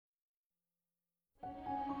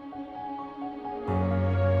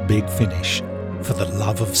Big Finish for the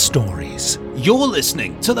love of stories. You're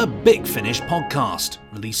listening to the Big Finish podcast.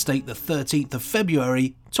 Release date the 13th of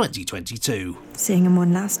February 2022. Seeing him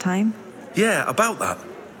one last time? Yeah, about that.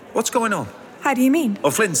 What's going on? How do you mean?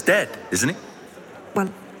 Oh, Flynn's dead, isn't he?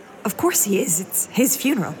 Well, of course he is. It's his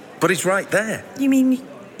funeral. But he's right there. You mean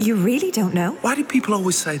you really don't know? Why do people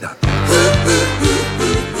always say that?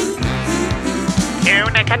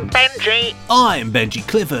 Nick and Benji. I'm Benji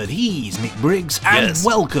Clifford, he's Nick Briggs, and Yes.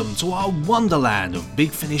 welcome to our wonderland of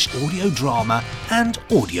Big Finish audio drama and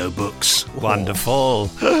audiobooks.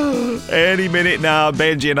 Wonderful. Any minute now,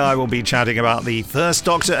 Benji and I will be chatting about the First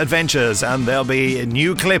Doctor adventures, and there'll be a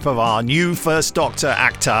new clip of our new First Doctor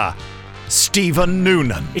actor, Stephen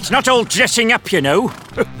Noonan. It's not all dressing up, you know.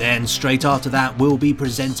 Then straight after that, we'll be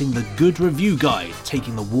presenting the Good Review Guide,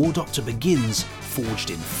 taking the War Doctor Begins, Forged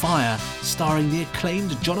in Fire, starring the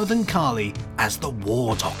acclaimed Jonathan Carley as the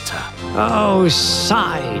War Doctor. Oh,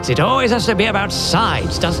 sides. It always has to be about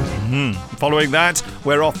sides, doesn't it? Following that,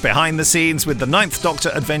 we're off behind the scenes with the Ninth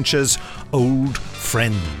Doctor adventures, Old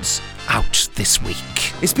Friends, out this week.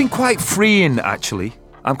 It's been quite freeing, actually.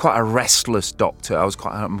 I'm quite a restless doctor.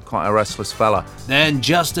 I'm quite a restless fella. Then,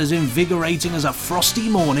 just as invigorating as a frosty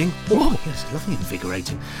morning, oh yes, lovely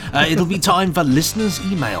invigorating, it'll be time for listeners'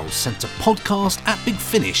 emails sent to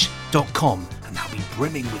podcast@bigfinish.com, and they'll be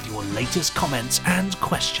brimming with your latest comments and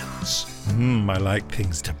questions. I like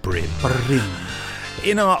things to brim.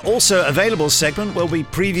 In our also available segment, we'll be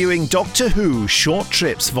previewing Doctor Who Short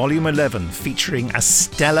Trips Volume 11, featuring a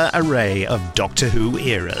stellar array of Doctor Who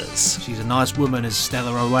eras. She's a nice woman, is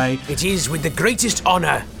Stella Away. It is with the greatest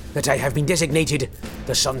honour that I have been designated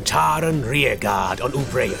the Sontaran Rearguard on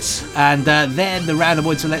Ubreus. And then the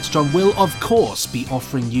Randomoid Selectron will, of course, be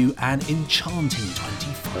offering you an enchanting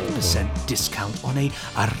 25% discount on a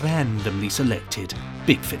randomly selected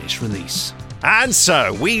Big Finish release. And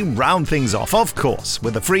so, we round things off, of course,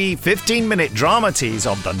 with a free 15-minute drama tease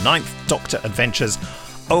of the Ninth Doctor adventures,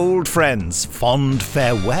 Old Friends, Fond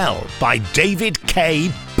Farewell, by David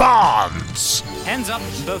K. Barnes. Hands up,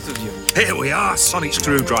 both of you. Here we are, Sonic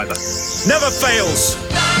Screwdriver. Never fails!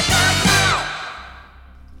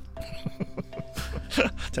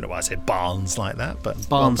 Don't know why I said Barnes like that, but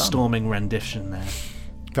Barnstorming rendition there.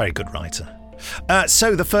 very good writer.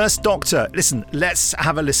 So, the First Doctor. Listen, let's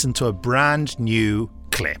have a listen to a brand new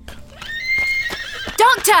clip.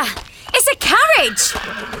 Doctor! It's a carriage!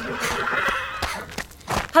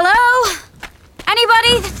 Hello?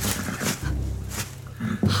 Anybody?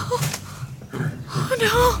 Oh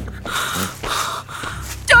no!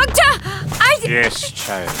 Doctor! Yes,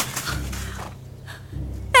 child.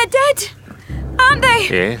 They're dead, aren't they?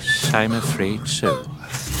 Yes, I'm afraid so.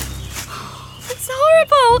 It's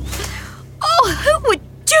horrible! Oh, who would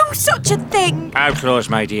do such a thing? Outlaws,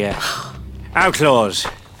 my dear. Outlaws.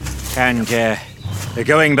 And,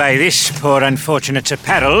 going by this poor unfortunate's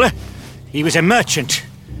apparel, he was a merchant.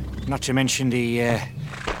 Not to mention the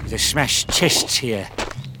smashed chests here,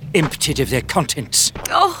 emptied of their contents.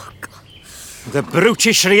 Oh, God. The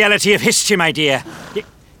brutish reality of history, my dear.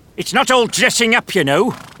 It's not all dressing up, you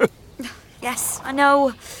know. Yes, I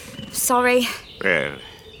know. Sorry. Well,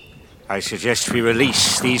 I suggest we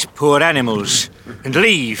release these poor animals and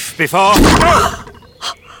leave before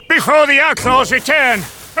the outlaws return.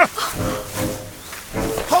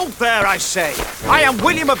 Hold there, I say. I am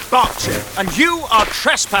William of Berkshire, and you are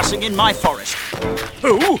trespassing in my forest.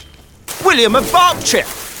 Who? William of Berkshire.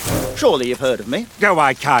 Surely you've heard of me. No,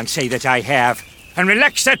 I can't say that I have. And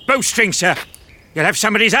relax that bowstring, sir. You'll have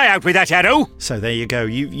somebody's eye out with that arrow. So there you go.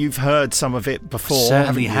 You've heard some of it before.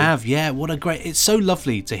 Certainly haven't you? have, yeah. What a great... It's so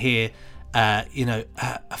lovely to hear, a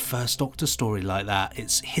First Doctor story like that.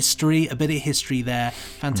 It's history, a bit of history there.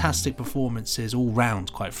 Fantastic performances all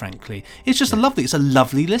round, quite frankly. It's just it's a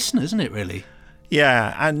lovely listen, isn't it, really?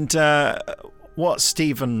 Yeah, and what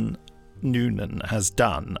Stephen Noonan has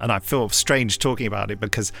done, and I feel strange talking about it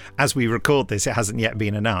because as we record this, it hasn't yet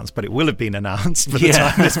been announced, but it will have been announced by the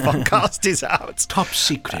time this podcast is out. Top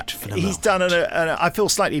secret for the He's done I feel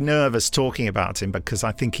slightly nervous talking about him because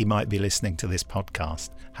I think he might be listening to this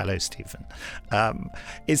podcast. Hello, Stephen.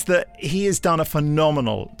 Is that he has done a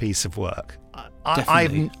phenomenal piece of work.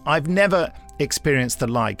 I've never experienced the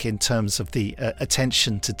like in terms of the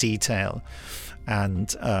attention to detail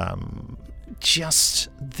and just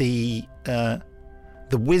the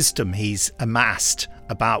wisdom he's amassed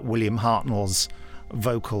about William Hartnell's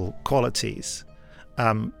vocal qualities.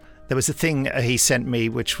 There was a thing he sent me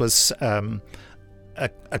which was a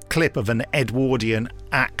clip of an Edwardian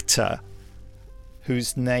actor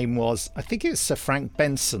whose name was, I think it was Sir Frank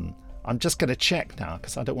Benson. I'm just going to check now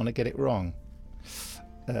because I don't want to get it wrong.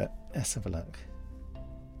 Let's have a look.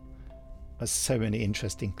 There's so many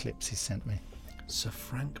interesting clips he sent me. Sir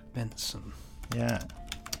Frank Benson.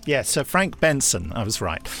 Yeah, Sir Frank Benson, I was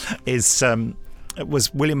right,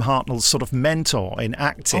 was William Hartnell's sort of mentor in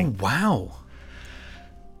acting. Oh, wow.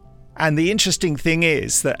 And the interesting thing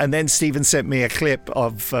is that, and then Stephen sent me a clip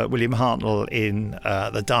of William Hartnell in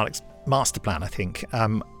the Daleks Master Plan, I think,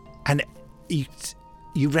 and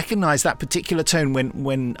you recognise that particular tone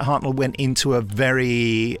when Hartnell went into a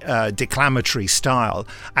very declamatory style,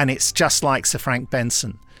 and it's just like Sir Frank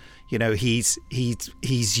Benson. You know, he's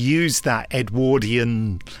used that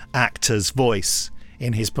Edwardian actor's voice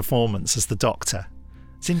in his performance as the Doctor.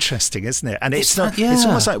 It's interesting, isn't it? And it's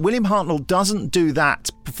almost like William Hartnell doesn't do that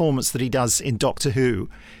performance that he does in Doctor Who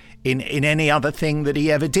in any other thing that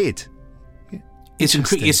he ever did.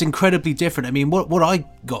 It's incredibly different. I mean, what I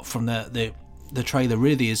got from the trailer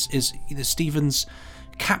really is Stephen's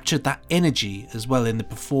captured that energy as well in the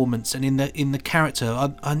performance and in the character.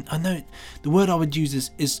 I know the word I would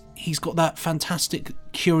use is he's got that fantastic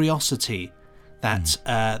curiosity that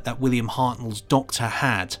that William Hartnell's Doctor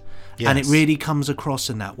had. Yes. And it really comes across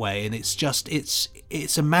in that way, and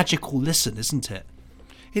it's a magical listen, isn't it?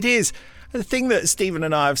 It is. The thing that Stephen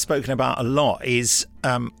and I have spoken about a lot is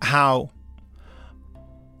how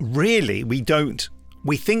really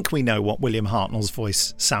we think we know what William Hartnell's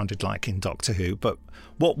voice sounded like in Doctor Who, but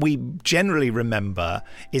what we generally remember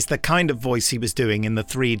is the kind of voice he was doing in the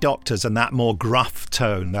Three Doctors, and that more gruff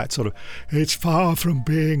tone, that sort of, it's far from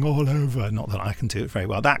being all over, not that I can do it very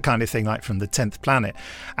well, that kind of thing, like from the 10th Planet.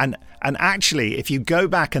 And actually, if you go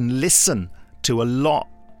back and listen to a lot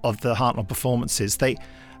of the Hartnell performances,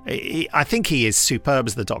 I think he is superb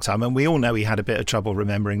as the Doctor. I mean, we all know he had a bit of trouble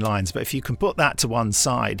remembering lines, but if you can put that to one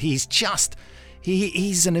side, he's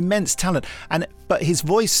an immense talent. But his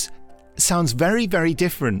voice sounds very, very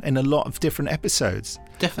different in a lot of different episodes.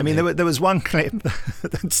 Definitely. I mean, there was one clip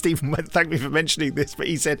that Stephen, thank me for mentioning this, but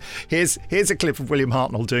he said, here's a clip of William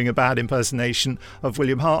Hartnell doing a bad impersonation of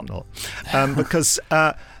William Hartnell. Because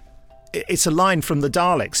it's a line from the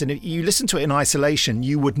Daleks, and if you listen to it in isolation,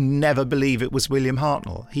 you would never believe it was William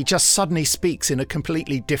Hartnell. He just suddenly speaks in a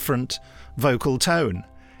completely different vocal tone.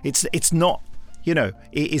 It's not, it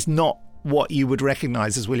is not what you would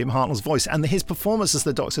recognise as William Hartnell's voice. And his performance as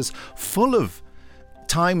the Doctor's full of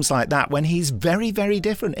times like that when he's very, very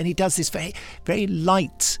different, and he does this very, very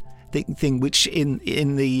light thing, which in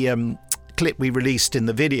the clip we released in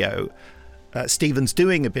the video, Stephen's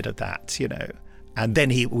doing a bit of that, and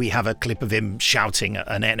then we have a clip of him shouting at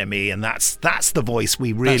an enemy, and that's the voice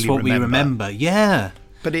we really remember. That's what we remember, yeah.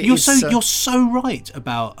 But you're so right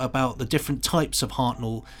about the different types of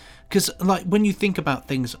Hartnell, because like when you think about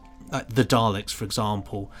things like the Daleks, for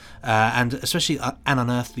example, and especially An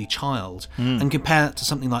Unearthly Child, and compare that to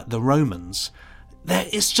something like the Romans,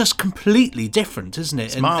 it's just completely different, isn't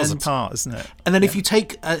it? It's miles apart, isn't it? And then if you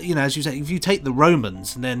take, as you say, if you take the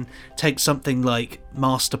Romans and then take something like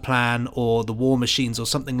Master Plan or the War Machines or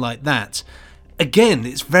something like that, again,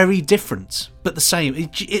 it's very different, but the same.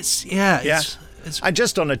 And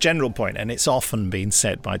just on a general point, and it's often been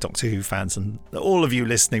said by Doctor Who fans, and all of you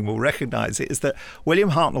listening will recognise it, is that William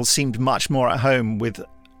Hartnell seemed much more at home with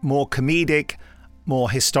more comedic, more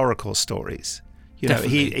historical stories.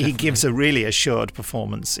 He gives a really assured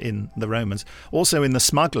performance in The Romans. Also in The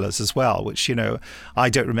Smugglers as well, which, I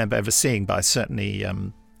don't remember ever seeing, but I certainly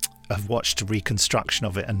have watched a reconstruction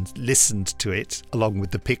of it and listened to it along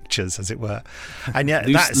with the pictures, as it were. And yet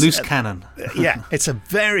loose cannon. Yeah, it's a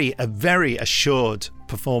very assured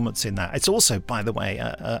performance in that. It's also, by the way,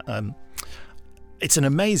 it's an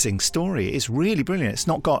amazing story. It's really brilliant. It's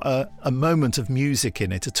not got a moment of music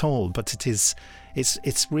in it at all, but it's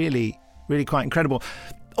really, really quite incredible.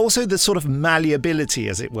 Also, the sort of malleability,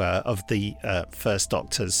 as it were, of the First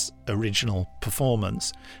Doctor's original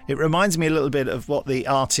performance. It reminds me a little bit of what the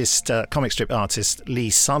comic strip artist Lee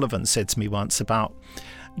Sullivan said to me once about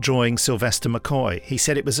drawing Sylvester McCoy. He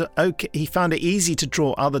said it was okay. He found it easy to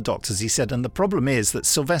draw other Doctors, he said, and the problem is that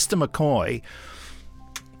Sylvester McCoy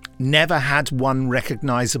never had one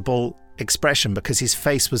recognisable expression because his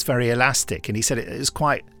face was very elastic, and he said it was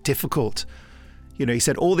quite difficult. He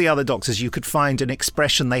said all the other Doctors, you could find an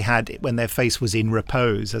expression they had when their face was in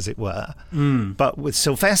repose, as it were. But with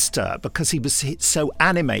Sylvester, because he was so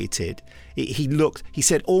animated, he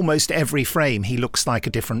said almost every frame he looks like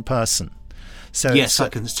a different person. So yes, I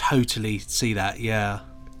can totally see that, yeah.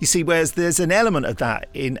 You see, whereas there's an element of that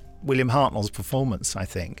in William Hartnell's performance, I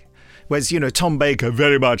think. Whereas, Tom Baker,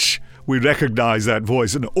 very much, we recognise that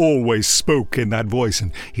voice and always spoke in that voice,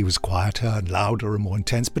 and he was quieter and louder and more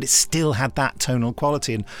intense, but it still had that tonal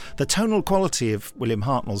quality. And the tonal quality of William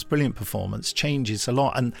Hartnell's brilliant performance changes a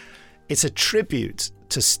lot, and it's a tribute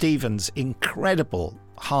to Stephen's incredible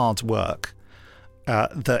hard work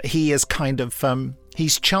that he has kind of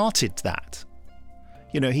he's charted that.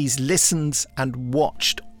 He's listened and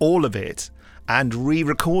watched all of it and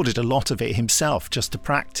re-recorded a lot of it himself just to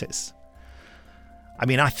practice. I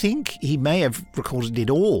mean, I think he may have recorded it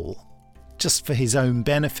all just for his own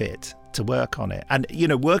benefit to work on it. And,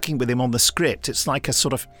 working with him on the script, it's like a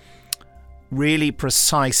sort of really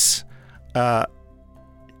precise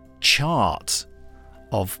chart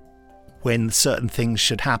of when certain things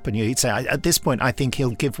should happen. He'd say, at this point, I think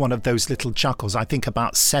he'll give one of those little chuckles. I think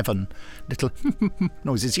about 7 little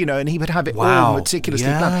noises, and he would have it all meticulously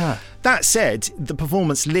planned. That said, the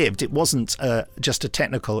performance lived. It wasn't just a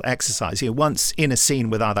technical exercise. Once in a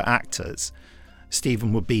scene with other actors,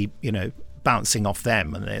 Stephen would be, bouncing off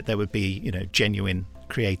them, and there would be, genuine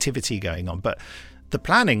creativity going on. But the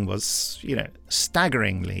planning was,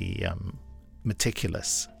 staggeringly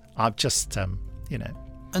meticulous. I've just,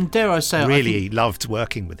 and dare I say, really loved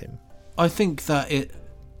working with him. I think that it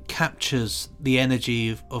captures the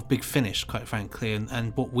energy of Big Finish, quite frankly,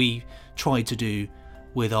 and what we try to do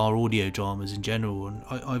with our audio dramas in general. And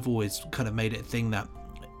I've always kind of made it a thing that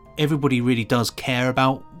everybody really does care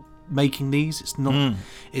about making these. It's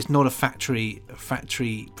not a factory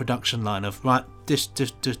production line of right, this done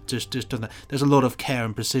that. There's a lot of care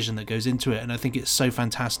and precision that goes into it, and I think it's so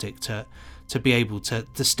fantastic to be able to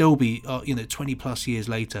still be 20 plus years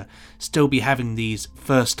later, still be having these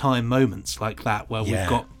first time moments like that where we've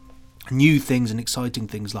got new things and exciting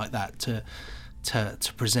things like that to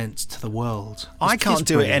present to the world. I can't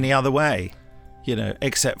do it any other way,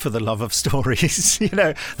 except for the love of stories.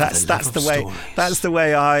 That's the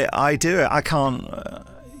way I do it. I can't,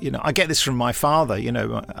 I get this from my father.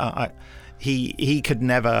 He could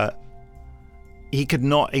never. He could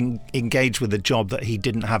not engage with a job that he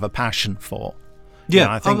didn't have a passion for.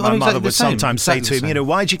 I think my mother would sometimes say to him,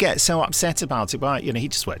 why'd you get so upset about it? Well, he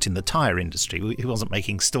just worked in the tyre industry. He wasn't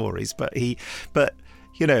making stories, but it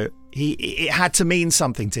had to mean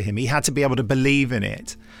something to him. He had to be able to believe in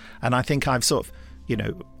it. And I think I've sort of,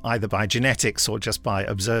 either by genetics or just by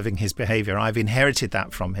observing his behaviour, I've inherited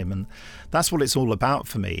that from him. And that's what it's all about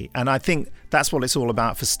for me. And I think that's what it's all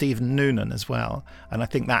about for Stephen Noonan as well. And I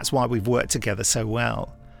think that's why we've worked together so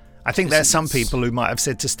well. I think there's some people who might have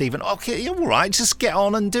said to Stephen, okay, you're all right, just get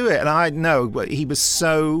on and do it. And I know, but he was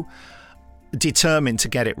so determined to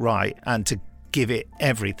get it right and to give it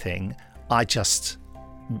everything. I just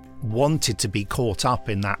wanted to be caught up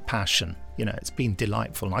in that passion. It's been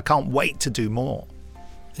delightful, and I can't wait to do more.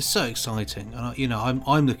 It's so exciting, and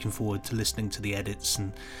I'm looking forward to listening to the edits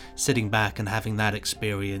and sitting back and having that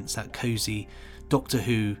experience, that cosy Doctor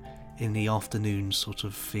Who in the afternoon sort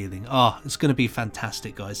of feeling. It's going to be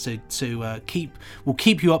fantastic, guys. So we'll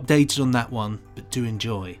keep you updated on that one, but do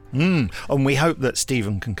enjoy. And we hope that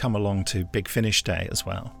Stephen can come along to Big Finish Day as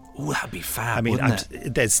well. Oh, that'd be fab. I mean, wouldn't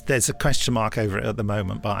it? There's a question mark over it at the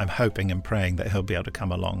moment, but I'm hoping and praying that he'll be able to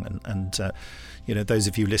come along. And those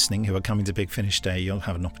of you listening who are coming to Big Finish Day, you'll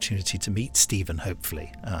have an opportunity to meet Stephen,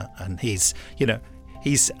 hopefully. And he's,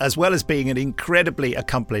 as well as being an incredibly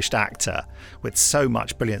accomplished actor with so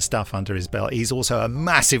much brilliant stuff under his belt, he's also a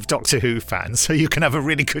massive Doctor Who fan. So you can have a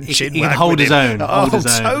really good chin wag with him. He can hold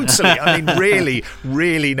his own. Totally. I mean, really,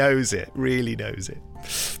 really knows it. Really knows it.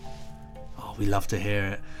 Oh, we love to hear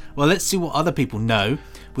it. Well, let's see what other people know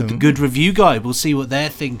with the Good Review Guide. We'll see what they're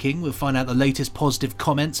thinking. We'll find out the latest positive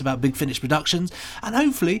comments about Big Finish Productions, and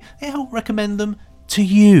hopefully they'll help recommend them to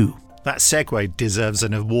you. That segue deserves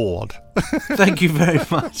an award. Thank you very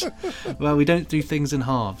much. Well, we don't do things in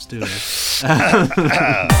halves, do we?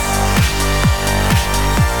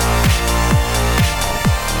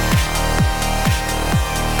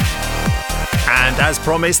 And as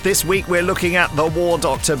promised, this week we're looking at The War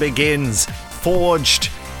Doctor Begins, Forged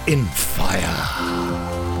in Fire.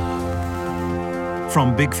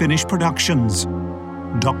 From Big Finish Productions,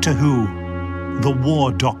 Doctor Who, The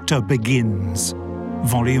War Doctor Begins,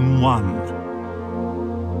 Volume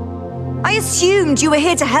 1. I assumed you were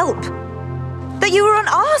here to help. That you were on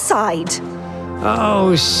our side.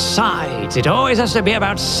 Oh, sides. It always has to be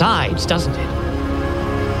about sides, doesn't it?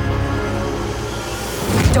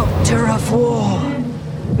 Doctor of War,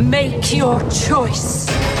 make your choice.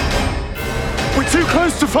 We're too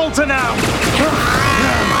close to falter now!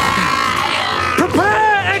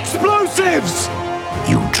 Prepare explosives!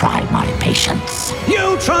 You try my patience.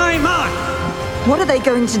 You try mine! What are they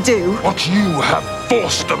going to do? What you have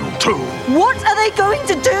forced them to! What are they going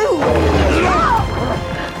to do?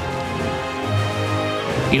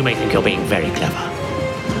 You may think you're being very clever,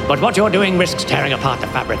 but what you're doing risks tearing apart the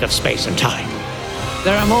fabric of space and time.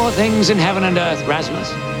 There are more things in heaven and earth, Rasmus.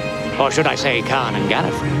 Or should I say Khan and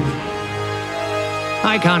Gallifrey?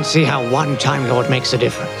 I can't see how one Time Lord makes a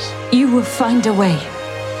difference. You will find a way.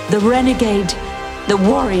 The renegade, the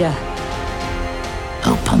warrior.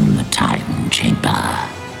 Open the time chamber.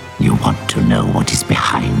 You want to know what is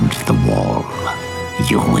behind the wall.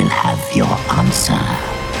 You will have your answer.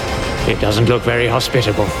 It doesn't look very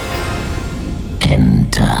hospitable.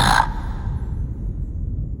 Enter.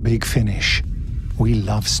 Big Finish. We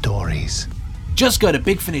love stories. Just go to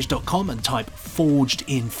bigfinish.com and type Forged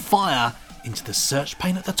in Fire into the search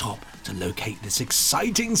pane at the top to locate this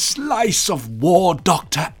exciting slice of War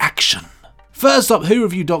Doctor action. First up,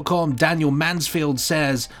 WhoReview.com, Daniel Mansfield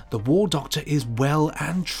says, the War Doctor is well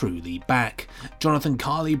and truly back. Jonathan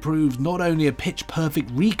Carley proves not only a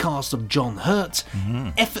pitch-perfect recast of John Hurt,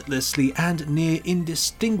 effortlessly and near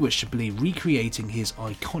indistinguishably recreating his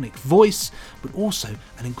iconic voice, but also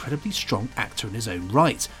an incredibly strong actor in his own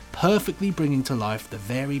right, perfectly bringing to life the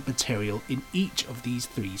varied material in each of these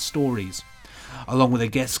 3 stories. Along with a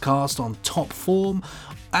guest cast on top form,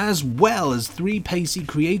 as well as 3 pacey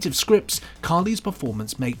creative scripts, Carley's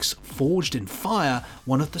performance makes Forged in Fire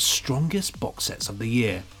one of the strongest box sets of the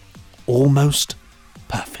year. Almost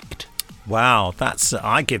perfect. Wow,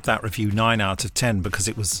 I give that review 9 out of 10 because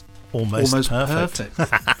it was almost perfect.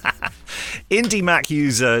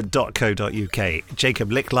 IndieMacUser.co.uk. Jacob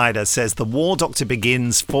Licklider says the War Doctor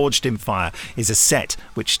Begins Forged in Fire is a set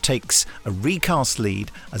which takes a recast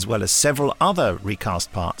lead as well as several other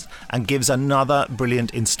recast parts and gives another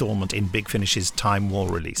brilliant instalment in Big Finish's Time War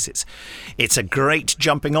releases. It's a great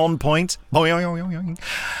jumping on point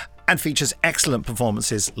and features excellent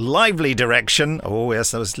performances, lively direction, oh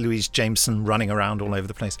yes, that was Louise Jameson running around all over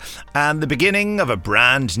the place, and the beginning of a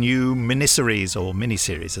brand new miniseries, or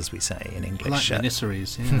miniseries as we say in English. I like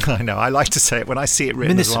miniseries, yeah. I know, I like to say it when I see it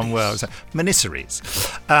written as one word. Miniseries.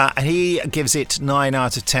 And he gives it 9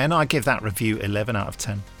 out of 10. I give that review 11 out of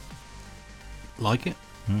 10. Like it?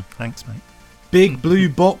 Thanks, mate.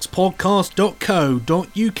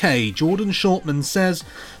 BigBlueBoxPodcast.co.uk. Jordan Shortman says,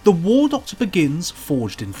 The War Doctor Begins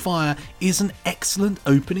Forged in Fire is an excellent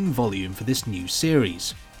opening volume for this new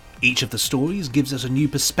series. Each of the stories gives us a new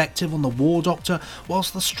perspective on the War Doctor,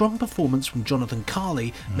 whilst the strong performance from Jonathan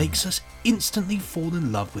Carley makes us instantly fall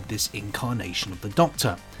in love with this incarnation of the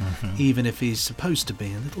Doctor, even if he's supposed to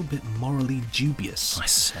be a little bit morally dubious. I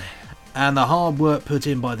say. And the hard work put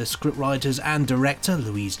in by the scriptwriters and director,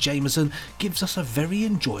 Louise Jameson, gives us a very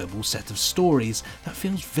enjoyable set of stories that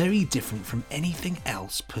feels very different from anything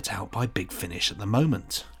else put out by Big Finish at the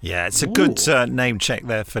moment. Yeah, it's a good name check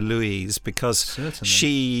there for Louise, because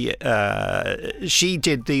she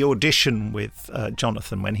did the audition with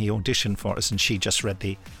Jonathan when he auditioned for us, and she just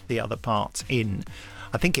read the other parts in.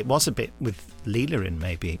 I think it was a bit with Leela in,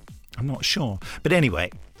 maybe. I'm not sure. But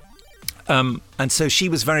anyway... and so she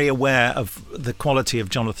was very aware of the quality of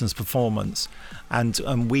Jonathan's performance, and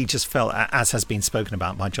we just felt, as has been spoken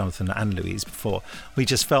about by Jonathan and Louise before, we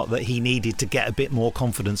just felt that he needed to get a bit more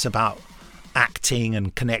confidence about acting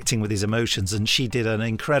and connecting with his emotions, and she did an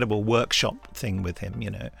incredible workshop thing with him,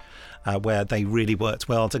 where they really worked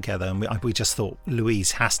well together, and we just thought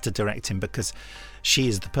Louise has to direct him because she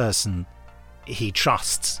is the person he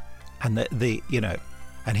trusts, and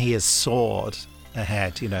and he has soared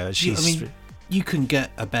ahead, she's... you couldn't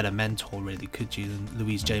get a better mentor, really, could you, than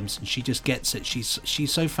Louise Jameson? She just gets it.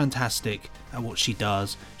 She's so fantastic at what she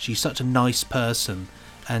does. She's such a nice person,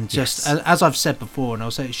 and just as I've said before, and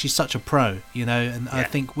I'll say, she's such a pro, And I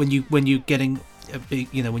think when you're getting a big,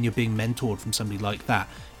 when you're being mentored from somebody like that,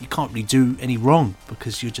 you can't really do any wrong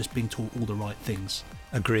because you're just being taught all the right things.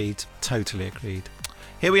 Agreed, totally agreed.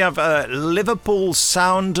 Here we have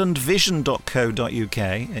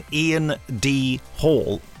LiverpoolSoundAndVision.co.uk, Ian D.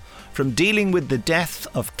 Hall. From dealing with the death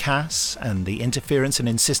of Cass and the interference and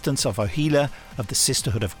insistence of Ohila of the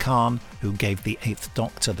Sisterhood of Khan, who gave the 8th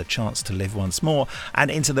Doctor the chance to live once more,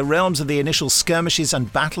 and into the realms of the initial skirmishes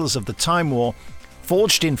and battles of the Time War,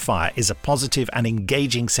 Forged in Fire is a positive and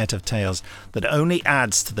engaging set of tales that only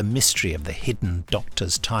adds to the mystery of the hidden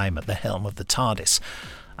Doctor's time at the helm of the TARDIS.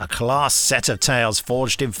 A class set of tales,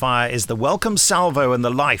 Forged in Fire is the welcome salvo in the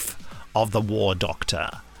life of the War Doctor.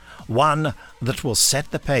 One that will set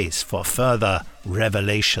the pace for further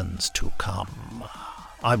revelations to come.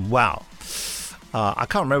 I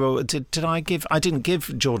can't remember. Did I give? I didn't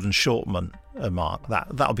give Jordan Shortman a mark.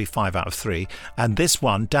 That'll be 5 out of 3. And this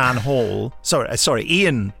one, Dan Hall. Sorry,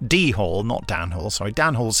 Ian D. Hall, not Dan Hall. Sorry,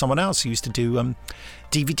 Dan Hall's someone else who used to do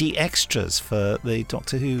DVD extras for the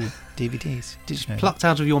Doctor Who DVDs. Did you know? Plucked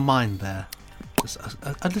out of your mind there. Just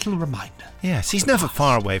a little reminder. Yes, he's never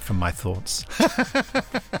far away from my thoughts.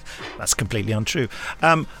 That's completely untrue.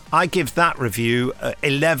 I give that review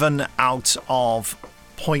 11 out of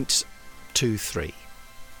 0.23.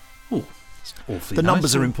 Oh, that's awfully The nice.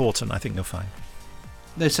 numbers are important, I think you'll find.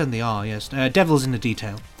 They certainly are, yes. Devil's in the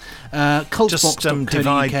detail. Just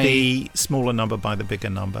divide cultbox.co.uk. the smaller number by the bigger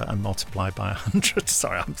number and multiply by 100.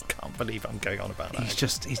 Sorry, I can't believe I'm going on about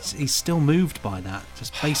that. He's still moved by that.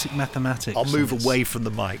 Just basic mathematics. I'll move away from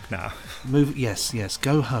the mic now. Yes,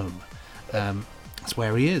 go home. That's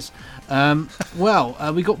where he is.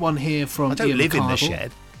 We got one here from I don't Ian live in the McCardle.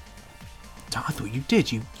 shed. I thought you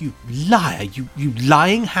did. You liar. You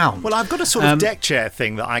lying hound. Well, I've got a sort of deck chair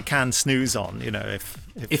thing that I can snooze on,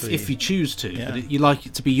 if you choose to. Yeah. But you like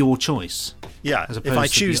it to be your choice. Yeah, as if opposed I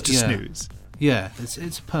choose to yeah. snooze. Yeah,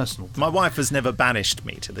 it's a personal thing. My wife has never banished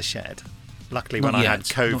me to the shed. Luckily, Not when I yet, had not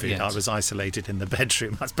COVID, yet. I was isolated in the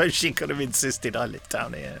bedroom. I suppose she could have insisted I lived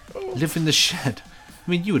down here. Live in the shed.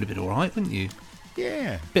 I mean, you would have been all right, wouldn't you?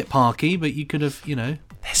 Yeah. Bit parky, but you could have,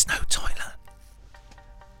 There's no toilet.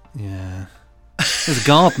 Yeah. There's a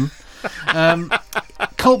garden.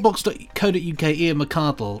 Cultbox.co.uk Ian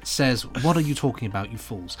McCardle says, "What are you talking about, you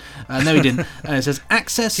fools?" No, he didn't. It says,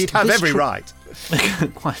 "Access." He'd have every right.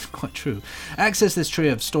 quite true. Access this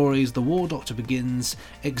trio of stories. The War Doctor Begins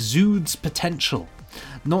exudes potential,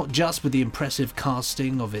 not just with the impressive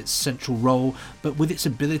casting of its central role, but with its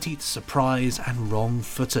ability to surprise and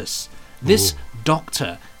wrong-foot us. This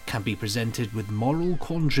Doctor can be presented with moral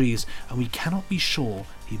quandaries, and we cannot be sure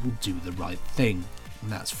he will do the right thing.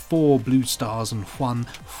 And that's 4 blue stars and 1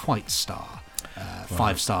 white star.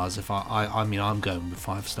 5 stars. If I mean, I'm going with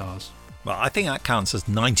 5 stars. Well, I think that counts as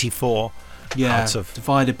 94 out of...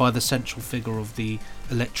 divided by the central figure of the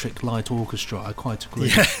Electric Light Orchestra. I quite agree.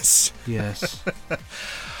 Yes. Yes.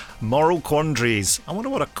 Moral quandaries. I wonder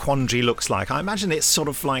what a quandary looks like. I imagine it's sort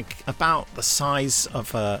of like about the size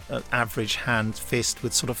of an average hand fist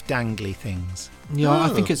with sort of dangly things. Yeah, I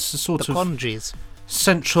think it's a sort of quandaries.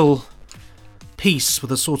 Central piece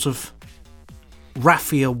with a sort of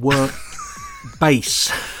raffia work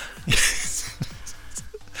base.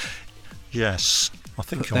 Yes, I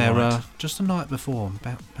think you're they're right. just the night before,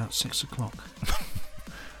 about 6 o'clock.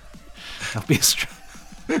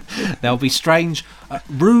 There'll be strange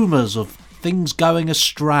rumours of things going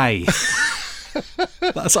astray.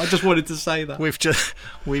 I just wanted to say that.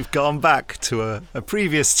 We've gone back to a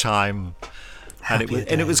previous time, and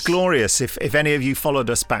it was glorious. If any of you followed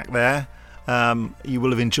us back there, you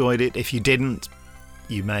will have enjoyed it. If you didn't,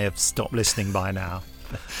 you may have stopped listening by now.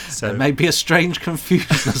 So there may be a strange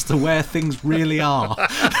confusion as to where things really are.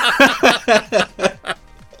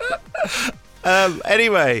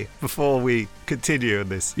 Anyway, before we continue on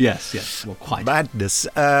this, yes, well, quite madness.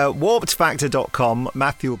 Warpedfactor.com.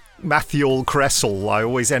 Matthew Cressel. I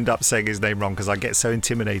always end up saying his name wrong because I get so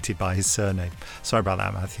intimidated by his surname. Sorry about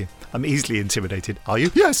that, Matthew. I'm easily intimidated. Are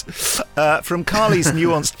you? Yes. From Carly's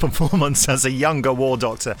nuanced performance as a younger War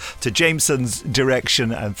Doctor to Jameson's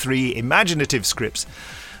direction and 3 imaginative scripts,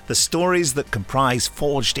 the stories that comprise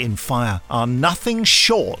Forged in Fire are nothing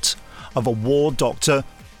short of a War Doctor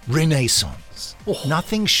renaissance. Oh.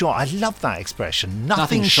 Nothing short. I love that expression.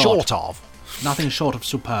 Nothing short of. Nothing short of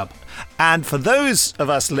superb. And for those of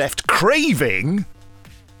us left craving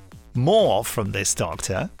more from this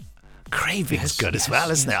Doctor, craving's good as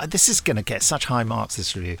well, isn't it? This is going to get such high marks,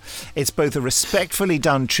 this review. It's both a respectfully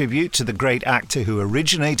done tribute to the great actor who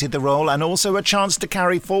originated the role and also a chance to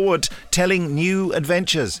carry forward telling new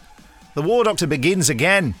adventures. The War Doctor begins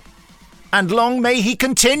again. And long may he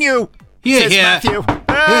continue, says Matthew.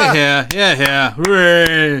 Yeah.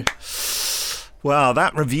 Hooray. Well,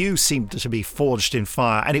 that review seemed to be forged in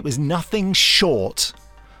fire, and it was nothing short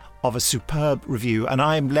of a superb review, and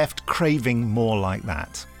I am left craving more like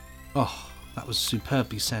that. Oh, that was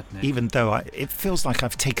superbly said, Nick. Even though it feels like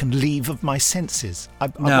I've taken leave of my senses.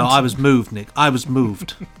 I was moved, Nick. I was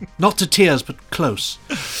moved. Not to tears, but close.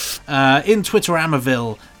 In Twitter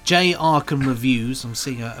Ammerville, J. Arkham Reviews. I'm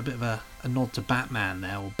seeing a bit of a nod to Batman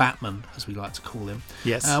there, or Batman, as we like to call him.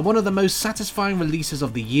 Yes. One of the most satisfying releases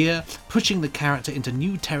of the year, pushing the character into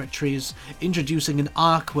new territories, introducing an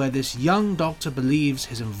arc where this young Doctor believes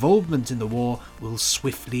his involvement in the war will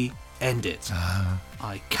swiftly end it.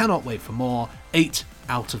 I cannot wait for more. 8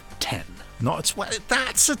 out of 10.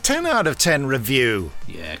 That's a 10 out of 10 review.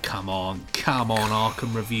 Yeah, come on,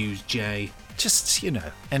 Arkham Reviews, Jay. Just,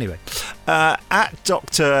 anyway. At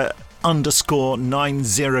Dr.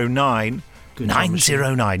 _909. Good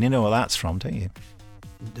 909, you know where that's from, don't you?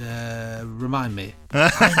 Remind me.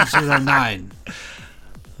 909.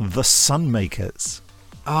 The Sunmakers.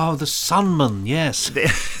 Oh, the Sunman, yes.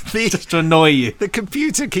 just to annoy you. The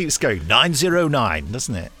computer keeps going 909,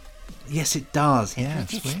 doesn't it? Yes, it does. Yeah,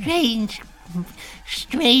 it's weird.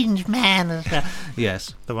 Strange man.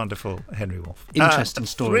 Yes. The wonderful Henry Wolf. Interesting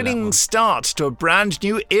story. Thrilling start to a brand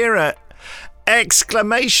new era! !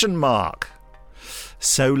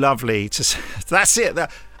 So lovely to. That's it.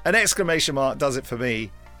 An exclamation mark does it for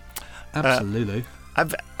me. Absolutely.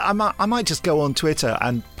 I might just go on Twitter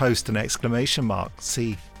and post an exclamation mark.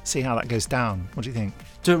 See how that goes down. What do you think?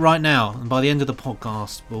 Do it right now, and by the end of the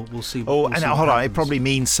podcast, we'll see. Hold on. It probably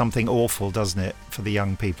means something awful, doesn't it, for the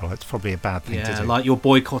young people? It's probably a bad thing to do. Like you're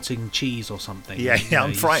boycotting cheese or something. Yeah,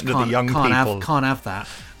 I'm frightened of the young people. Can't have that.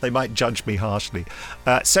 They might judge me harshly.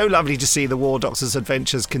 So lovely to see the War Doctor's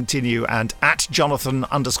adventures continue. And at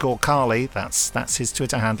Jonathan_Carly, that's his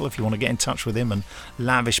Twitter handle if you want to get in touch with him and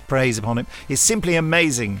lavish praise upon him, is simply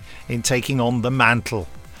amazing in taking on the mantle.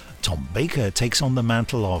 Tom Baker takes on the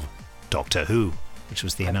mantle of Doctor Who, which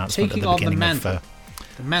was the announcement at the beginning of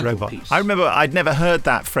the mantle Robot. piece. I remember I'd never heard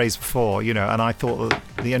that phrase before, and I thought that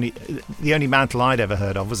the only mantle I'd ever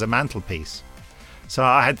heard of was a mantelpiece. So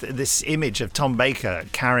I had this image of Tom Baker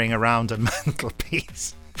carrying around a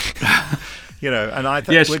mantelpiece, and I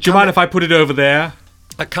thought, yes, do you mind if I put it over there?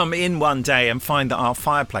 I come in one day and find that our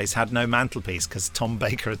fireplace had no mantelpiece because Tom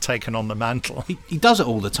Baker had taken on the mantle. He does it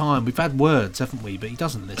all the time. We've had words, haven't we? But he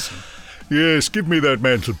doesn't listen. Yes, give me that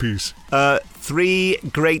mantelpiece. 3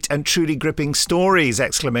 great and truly gripping stories! !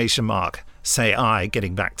 Say I,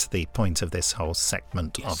 getting back to the point of this whole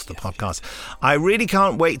segment of the podcast. I really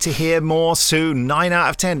can't wait to hear more soon. 9 out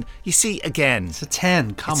of 10. You see, again. It's a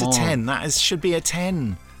 10, come on. It's a 10. That should be a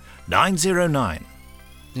 10. 909.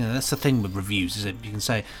 Yeah, that's the thing with reviews, is it? You can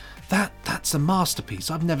say, that's a masterpiece.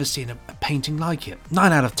 I've never seen a painting like it.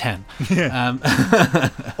 9 out of 10. Yeah.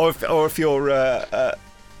 Or if you're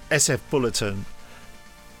SF Bulletin,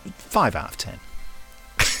 5 out of 10.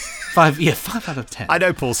 5 out of 10. I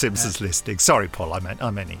know Paul Simpson's listening. Sorry, Paul. I'm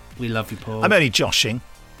only. We love you, Paul. I'm only joshing.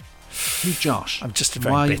 You Josh? I'm just a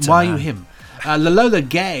very bitter Why man. are you him? Lalola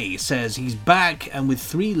Gay says he's back and with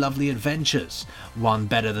 3 lovely adventures, one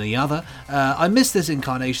better than the other. I miss this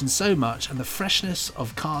incarnation so much, and the freshness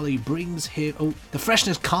Carly brings to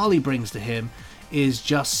him is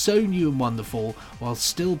just so new and wonderful, while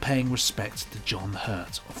still paying respect to John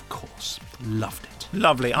Hurt, of course. Loved it.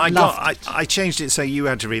 Lovely. I changed it so you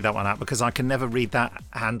had to read that one out because I can never read that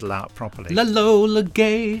handle out properly. Lalola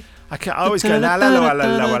Gay. I always go la la la la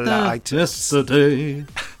la la. Yesterday.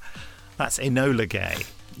 That's Enola Gay.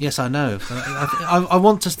 Yes, I know. I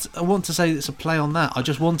want to say it's a play on that. I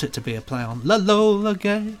just want it to be a play on Lalola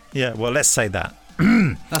Gay. Yeah, well, let's say that.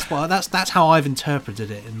 That's how I've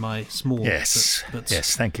interpreted it in my small. Yes.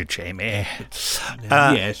 Yes. Thank you, Jamie.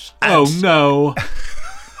 Yes. Oh no.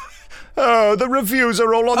 Oh, the reviews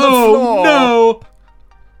are all on the floor. Oh no.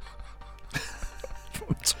 What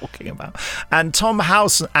I'm talking about. And Tom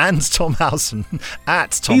Howson at Tom He's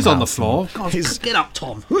Howson. on the floor. God, get up,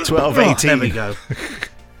 Tom. 1280. There we go.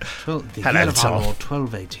 Hello, Tom.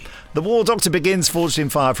 1280. The War Doctor Begins, Forged in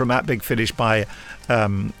Fire from At Big Finish by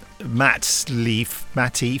Matt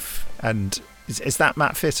Eaf, and is that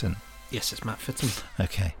Matt Fitton? Yes, it's Matt Fitton.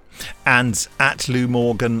 Okay. And at Lou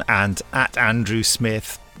Morgan and at Andrew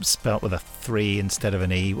Smith, spelt with a 3 instead of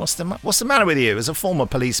an E. What's the matter with you? As a former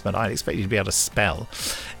policeman, I'd expect you to be able to spell.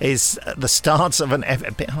 Is the start of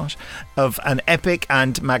a bit harsh, of an epic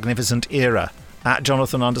and magnificent era. At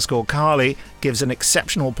Jonathan_Carly gives an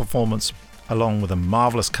exceptional performance along with a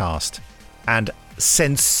marvellous cast and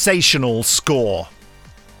sensational score.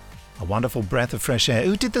 A wonderful breath of fresh air.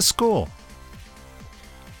 Who did the score?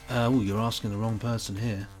 You're asking the wrong person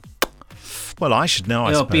here. Well, I should know,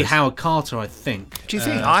 I suppose. It'll be Howard Carter, I think. Do you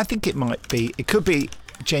think? I think it might be. It could be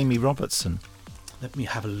Jamie Robertson. Let me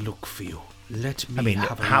have a look for you.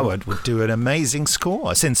 Howard would do an amazing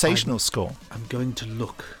score, a sensational score. I'm going to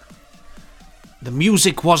look. The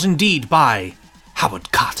music was indeed by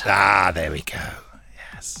Howard Carter. Ah, there we go.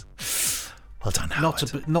 Yes. Well done,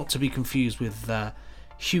 Howard. Not to be confused with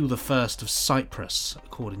Hugh the First of Cyprus,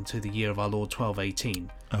 according to the year of our Lord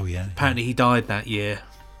 1218. Oh, yeah. Apparently he died that year.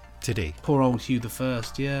 Did he? Poor old Hugh the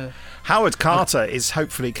First, yeah. Howard Carter is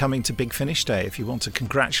hopefully coming to Big Finish Day if you want to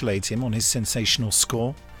congratulate him on his sensational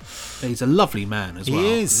score. He's a lovely man as well.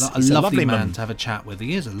 He is. He's a lovely man to have a chat with.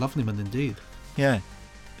 He is a lovely man indeed. Yeah.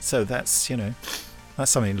 So that's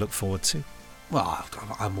something to look forward to. Well,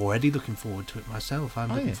 I'm already looking forward to it myself.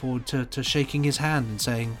 I'm looking forward to shaking his hand and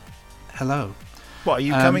saying hello. What, are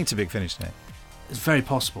you coming to Big Finish Day? It's very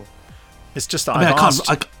possible. It's just that I've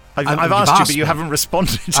asked. I've asked you, but you haven't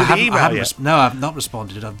responded to the email yet. No, I've not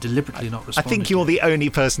responded. I've deliberately not responded. I think you're the only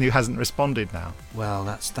person who hasn't responded now. Well,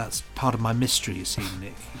 that's part of my mystery, you see,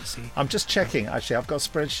 Nick. You see. I'm just checking. Actually, I've got a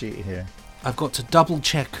spreadsheet here. I've got to double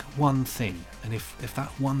check one thing, and if that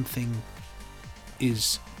one thing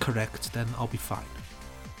is correct, then I'll be fine.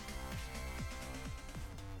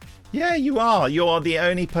 Yeah, you are. You're the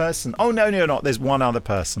only person. Oh no, you're not. There's one other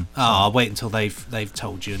person. Oh, I'll wait until they've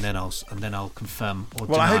told you, and then I'll confirm or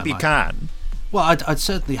deny. Well, I hope you can. Well, I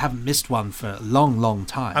certainly haven't missed one for a long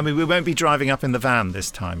time. I mean, we won't be driving up in the van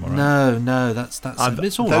this time, all right? No, that's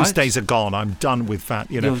it's all those right. days are gone. I'm done with that.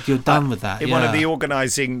 You're done with that. In one of the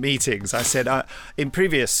organising meetings, I said in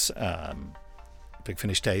previous Big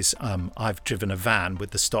Finish days, I've driven a van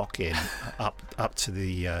with the stock in up to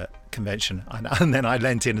the convention, and then I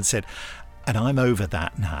leant in and said, and I'm over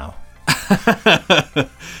that now.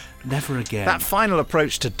 Never again. That final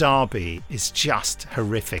approach to Derby is just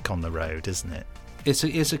horrific on the road, isn't it? It's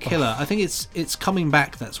a killer. I think it's coming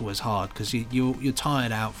back that's always hard, because you're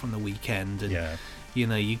tired out from the weekend, and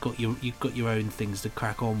you've got your own things to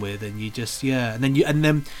crack on with, and you just and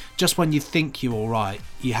then just when you think you're all right,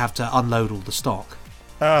 you have to unload all the stock.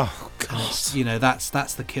 Oh God!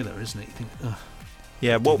 That's the killer, isn't it? You think, ugh.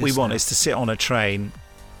 Yeah, what we want is to sit on a train,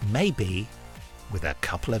 maybe with a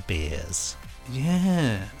couple of beers.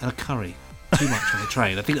 Yeah, and a curry. Too much on the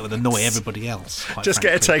train. I think that would annoy everybody else. Just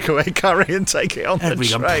get a takeaway curry and take it on the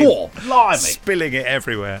train. Poor blimey. Spilling it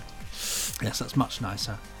everywhere. Yes, that's much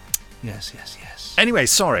nicer. Yes. Anyway,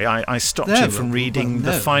 sorry, I stopped you from reading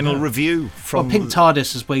the final review. Well, Pink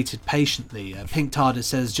TARDIS has waited patiently. Pink TARDIS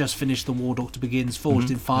says, just finished The War Doctor Begins, Forged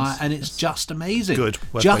in Fire, and it's just amazing. Good.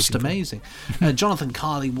 Just amazing. Jonathan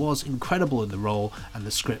Carley was incredible in the role, and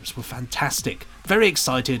the scripts were fantastic. Very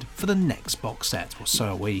excited for the next box set. Well, so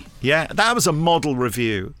are we. Yeah, that was a model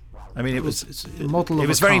review. I mean, it was a model. It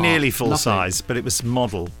was very nearly full size, but it was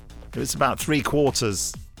model. It was about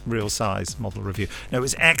 3/4 real size model review. No, it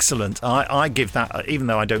was excellent. I give that, even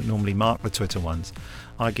though I don't normally mark the Twitter ones,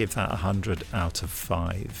 I give that 100 out of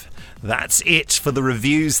 5. That's it for the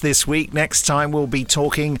reviews this week. Next time we'll be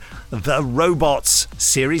talking The Robots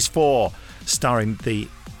Series 4, starring the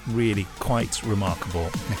really quite remarkable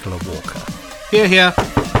Nicola Walker. Hear, hear.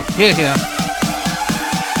 Hear, hear.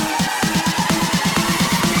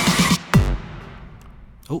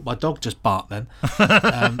 Oh, my dog just barked then.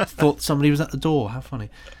 Thought somebody was at the door. How funny.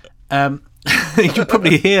 You can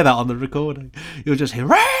probably hear that on the recording. You'll just hear...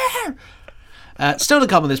 Still to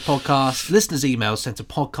come on this podcast, listeners' emails sent to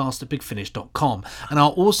podcast@bigfinish.com, and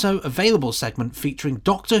our also available segment featuring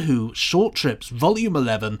Doctor Who Short Trips Volume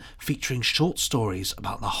 11, featuring short stories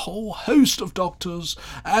about the whole host of Doctors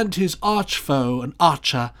and his arch foe and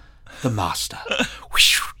archer, the Master.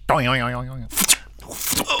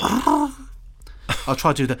 I'll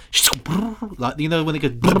try to do the... like, you know when it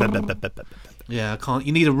goes... Yeah, I can't.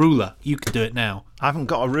 You need a ruler. You can do it now. I haven't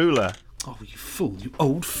got a ruler. Oh, you fool. You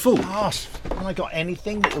old fool. Gosh, haven't I got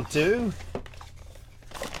anything that will do?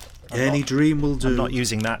 Any dream will do. I'm not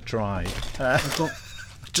using that drive.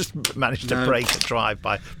 Just managed to break a drive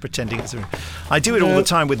by pretending it's a... I do it all the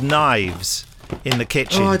time with knives in the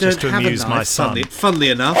kitchen just to amuse my son. Funnily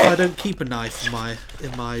enough, I don't keep a knife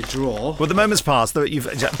in my drawer. Well, the moment's passed. But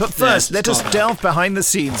first, let us delve behind the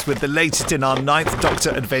scenes with the latest in our 9th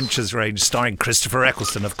Doctor Adventures range, starring Christopher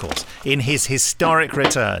Eccleston, of course, in his historic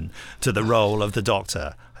return to the role of the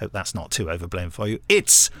Doctor. Hope that's not too overblown for you.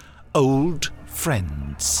 It's Old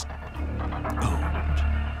Friends.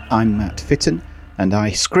 I'm Matt Fitton, and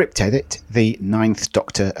I script edit the 9th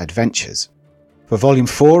Doctor Adventures. For Volume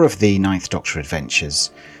 4 of the 9th Doctor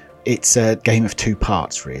Adventures, it's a game of 2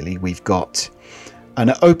 parts, really. We've got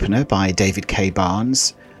an opener by David K.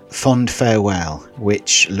 Barnes, Fond Farewell,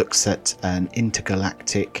 which looks at an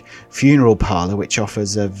intergalactic funeral parlour which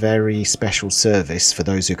offers a very special service for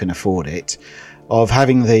those who can afford it, of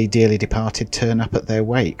having the dearly departed turn up at their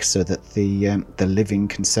wake so that the living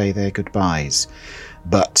can say their goodbyes.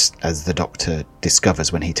 But, as the Doctor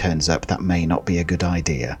discovers when he turns up, that may not be a good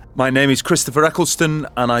idea. My name is Christopher Eccleston,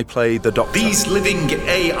 and I play the Doctor. These living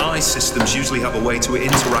AI systems usually have a way to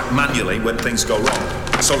interact manually when things go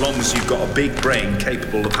wrong, so long as you've got a big brain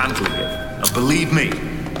capable of handling it. And believe me,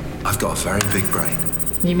 I've got a very big brain.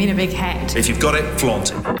 You mean a big head? If you've got it,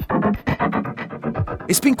 flaunt it.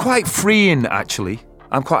 It's been quite freeing, actually.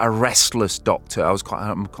 I'm quite a restless Doctor.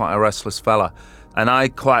 I'm quite a restless fella. And I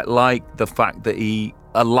quite like the fact that he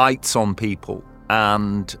alights on people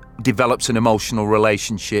and develops an emotional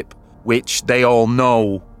relationship, which they all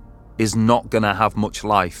know is not going to have much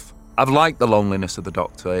life. I've liked the loneliness of the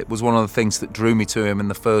Doctor. It was one of the things that drew me to him in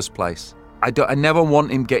the first place. I never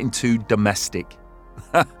want him getting too domestic.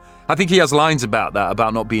 I think he has lines about that,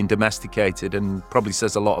 about not being domesticated, and probably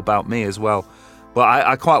says a lot about me as well. But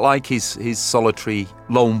I quite like his solitary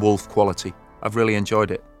lone wolf quality. I've really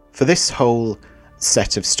enjoyed it. For this whole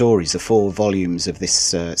set of stories, the 4 volumes of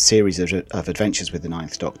this series of adventures with the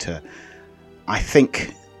Ninth Doctor, I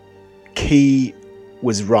think key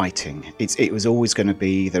was writing. It was always going to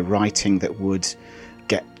be the writing that would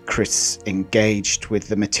get Chris engaged with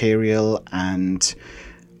the material, and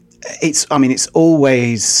it's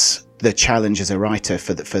always the challenge as a writer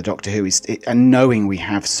for Doctor Who and knowing we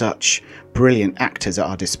have such brilliant actors at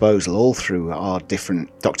our disposal all through our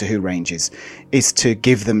different Doctor Who ranges, is to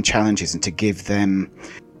give them challenges and to give them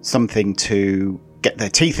something to get their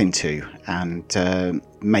teeth into and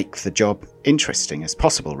make the job interesting as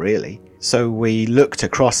possible, really. So we looked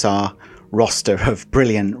across our roster of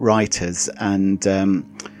brilliant writers, and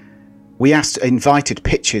we invited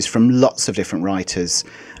pitches from lots of different writers,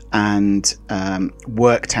 and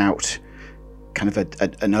worked out kind of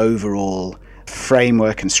an overall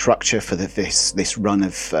framework and structure for this run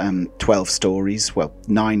of 12 stories,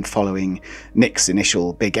 9 following Nick's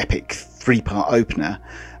initial big epic 3-part opener,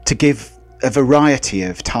 to give a variety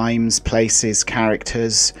of times, places,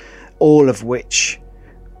 characters, all of which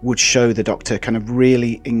would show the Doctor kind of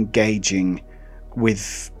really engaging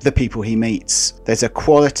with the people he meets. There's a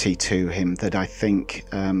quality to him that I think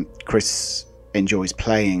Chris enjoys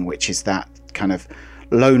playing, which is that kind of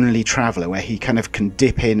lonely traveller where he kind of can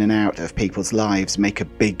dip in and out of people's lives, make a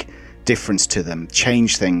big difference to them,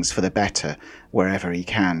 change things for the better wherever he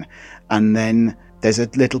can. And then there's a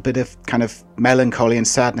little bit of kind of melancholy and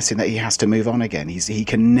sadness in that he has to move on again. He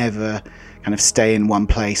can never kind of stay in one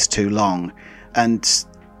place too long. And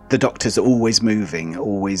the Doctor's always moving,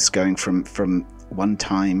 always going from one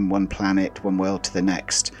time, one planet, one world to the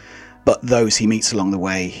next. But those he meets along the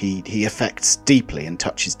way, he affects deeply and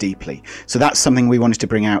touches deeply. So that's something we wanted to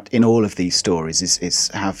bring out in all of these stories, is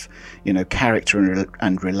have, character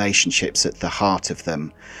and relationships at the heart of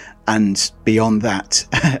them. And beyond that,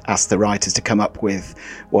 ask the writers to come up with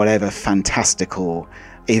whatever fantastical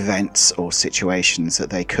events or situations that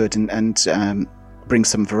they could, and bring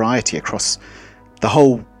some variety across the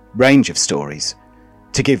whole range of stories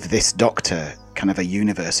to give this Doctor kind of a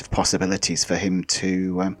universe of possibilities for him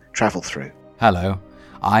to travel through. Hello,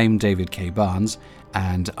 I'm David K. Barnes,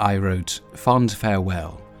 and I wrote Fond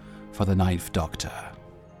Farewell for the Ninth Doctor.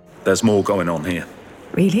 There's more going on here.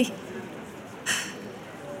 Really?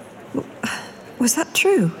 Was that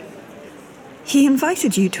true? He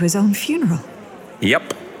invited you to his own funeral?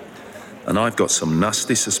 Yep. And I've got some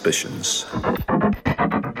nasty suspicions.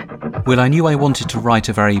 Well, I knew I wanted to write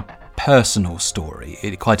a very personal story,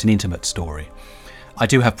 quite an intimate story. I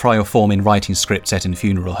do have prior form in writing scripts set in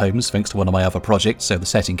funeral homes, thanks to one of my other projects, so the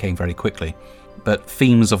setting came very quickly. But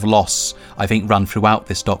themes of loss, I think, run throughout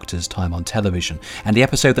this Doctor's time on television, and the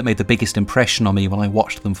episode that made the biggest impression on me when I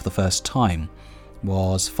watched them for the first time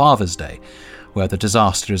was Father's Day, where the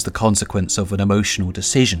disaster is the consequence of an emotional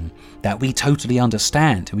decision that we totally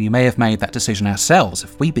understand, and we may have made that decision ourselves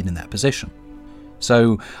if we'd been in that position.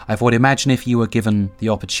 So I thought, imagine if you were given the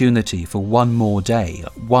opportunity for one more day,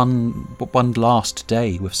 one last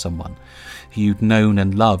day with someone who you'd known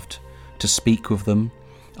and loved, to speak with them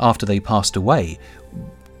after they passed away.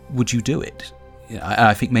 Would you do it?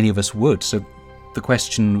 I think many of us would. So the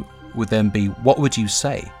question would then be, what would you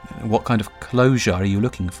say? What kind of closure are you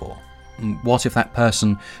looking for? What if that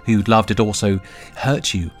person who you'd loved had also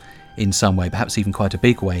hurt you in some way, perhaps even quite a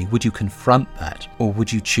big way? Would you confront that, or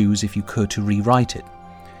would you choose, if you could, to rewrite it?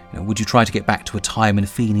 Would you try to get back to a time and a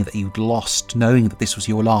feeling that you'd lost, knowing that this was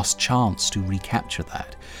your last chance to recapture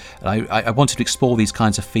that? I wanted to explore these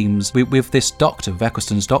kinds of themes with this Doctor, with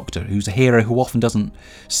Eccleston's Doctor, who's a hero who often doesn't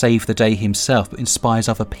save the day himself, but inspires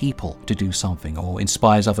other people to do something, or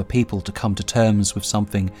inspires other people to come to terms with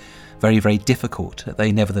something very, very difficult that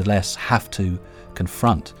they nevertheless have to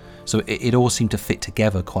confront. So it all seemed to fit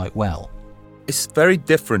together quite well. It's very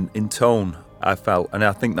different in tone, I felt, and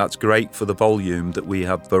I think that's great for the volume, that we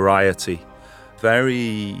have variety.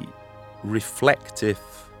 Very reflective,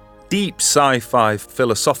 deep sci-fi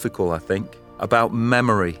philosophical, I think, about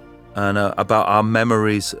memory and about our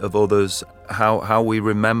memories of others, how we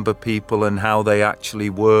remember people and how they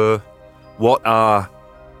actually were, what our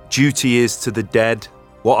duty is to the dead,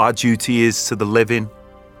 what our duty is to the living,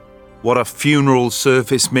 what a funeral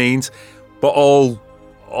service means, but all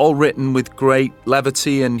written with great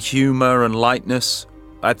levity and humour and lightness.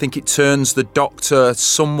 I think it turns the Doctor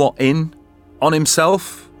somewhat in on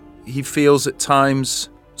himself. He feels at times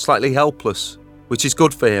slightly helpless, which is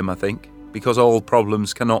good for him, I think, because all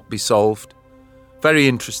problems cannot be solved. Very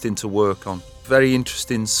interesting to work on. Very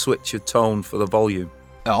interesting switch of tone for the volume.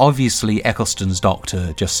 Obviously, Eccleston's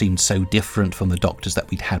Doctor just seemed so different from the Doctors that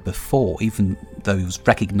we'd had before, even though he was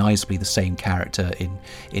recognisably the same character in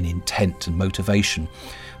intent and motivation.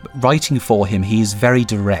 But writing for him, he is very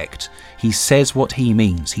direct. He says what he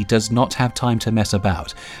means. He does not have time to mess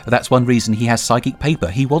about. That's one reason he has psychic paper.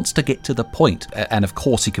 He wants to get to the point. And of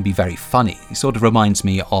course, he can be very funny. He sort of reminds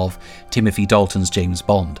me of Timothy Dalton's James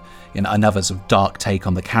Bond, in another sort of dark take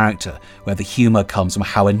on the character, where the humour comes from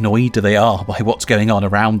how annoyed they are by what's going on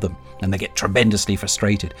around them, and they get tremendously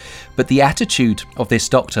frustrated. But the attitude of this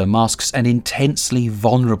Doctor masks an intensely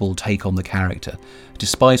vulnerable take on the character.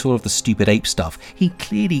 Despite all of the stupid ape stuff, he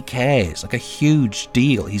clearly cares, like a huge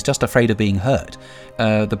deal. He's just afraid of being hurt.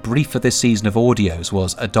 The brief for this season of audios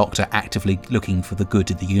was a Doctor actively looking for the good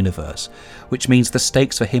in the universe, which means the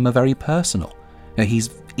stakes for him are very personal. He's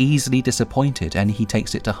easily disappointed and he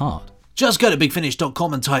takes it to heart. Just go to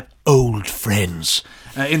bigfinish.com and type old friends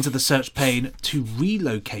into the search pane to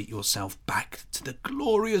relocate yourself back to the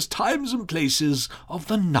glorious times and places of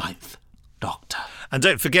the 9th Doctor. And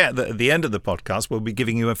don't forget that at the end of the podcast, we'll be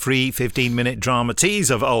giving you a free 15-minute drama tease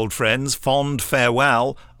of Old Friends, Fond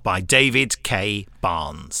Farewell by David K.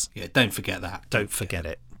 Barnes. Yeah, don't forget that. Don't forget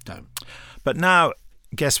it. Don't. But now,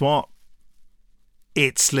 guess what?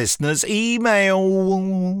 It's listeners'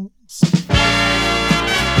 emails.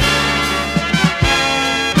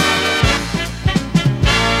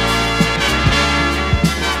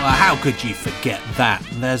 Well, how could you forget that?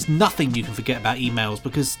 There's nothing you can forget about emails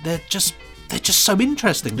because they're just so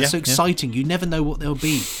interesting. They're so exciting. You never know what they'll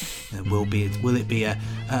be. Will it be a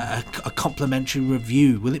complimentary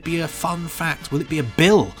review? Will it be a fun fact? Will it be a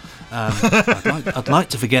bill? I'd like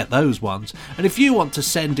to forget those ones. And if you want to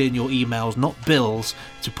send in your emails, not bills,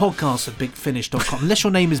 to podcast@bigfinish.com, unless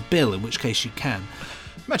your name is Bill, in which case you can.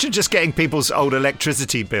 Imagine just getting people's old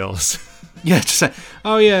electricity bills. Yeah, to say,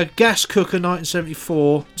 oh yeah, gas cooker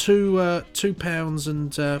 1974, £2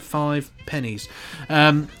 and 5 pennies.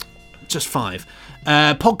 Just 5.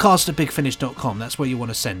 Podcast@bigfinish.com, that's where you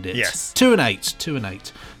want to send it. Yes. 2 and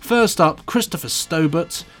 8. First up, Christopher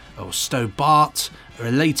Stobart, or Stobart,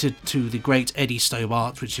 related to the great Eddie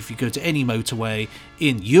Stobart, which if you go to any motorway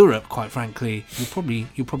in Europe, quite frankly, you'll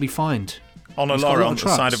probably find. On a lorry, on the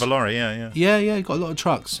side of a lorry, yeah. Yeah, you've got a lot of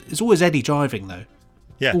trucks. It's always Eddie driving, though.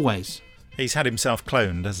 Yeah. Always. He's had himself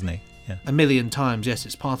cloned, hasn't he? Yeah. A million times, yes.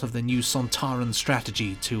 It's part of the new Sontaran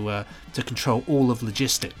strategy to control all of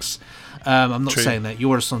logistics. I'm not saying that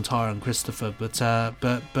you're a Sontaran, Christopher,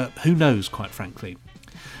 but who knows, quite frankly.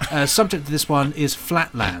 Subject to this one is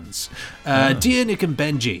Flatlands. Dear Nick and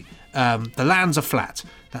Benji, the lands are flat.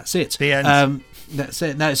 That's it. The end. That's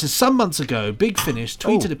it. Now, it says some months ago, Big Finish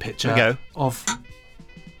tweeted a picture of...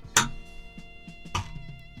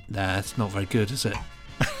 Nah, it's not very good, is it?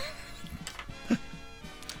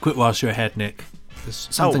 Quit whilst you're ahead, Nick. There's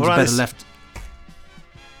something's better left.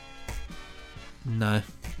 No.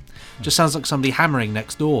 Just sounds like somebody hammering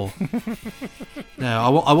next door. No,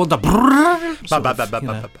 I want a...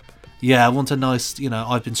 Yeah, I want a nice,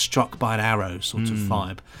 I've been struck by an arrow sort of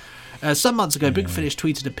vibe. Some months ago, Big Finish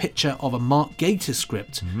tweeted a picture of a Mark Gatiss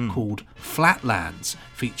script called Flatlands,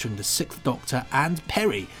 featuring the 6th Doctor and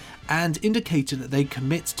Perry, and indicated that they'd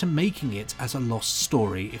commit to making it as a lost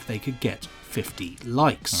story if they could get 50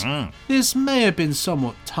 likes. This may have been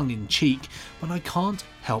somewhat tongue-in-cheek, but I can't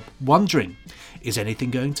help wondering, is anything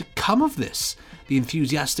going to come of this? The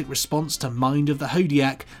enthusiastic response to Mind of the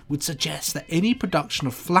Hodiak would suggest that any production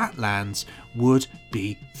of Flatlands would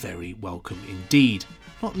be very welcome indeed,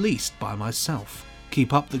 not least by myself.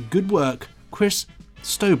 Keep up the good work, Chris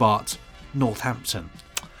Stobart, Northampton.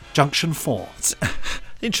 Junction 4.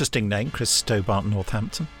 Interesting name, Chris Stobart,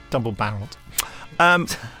 Northampton. Double-barrelled.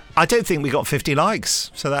 I don't think we got 50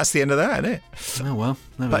 likes, so that's the end of that, isn't it? Oh, well.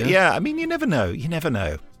 But yeah, I mean, you never know. You never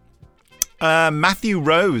know. Matthew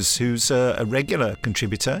Rose, who's a regular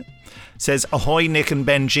contributor, says, ahoy, Nick and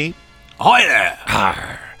Benji. Ahoy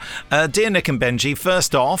there! Dear Nick and Benji,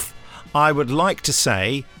 first off, I would like to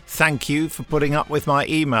say thank you for putting up with my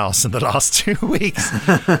emails in the last 2 weeks.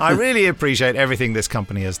 I really appreciate everything this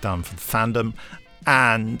company has done for the fandom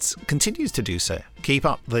and continues to do so. Keep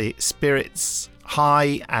up the spirits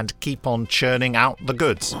high and keep on churning out the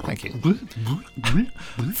goods. Thank you.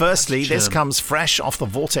 Firstly, this comes fresh off the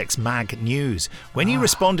Vortex Mag news. When you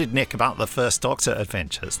responded, Nick, about the First Doctor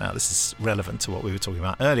adventures, now this is relevant to what we were talking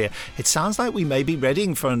about earlier, it sounds like we may be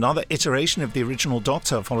readying for another iteration of the original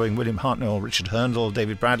Doctor following William Hartnell, Richard Hurndall,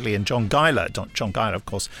 David Bradley and John Guyler. John Guyler, of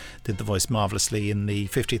course, did the voice marvellously in the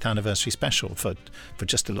 50th anniversary special for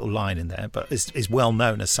just a little line in there, but is well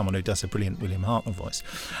known as someone who does a brilliant William Hartnell voice.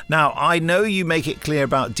 Now, I know you make make it clear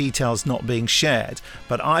about details not being shared,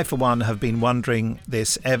 but I, for one, have been wondering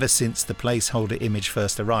this ever since the placeholder image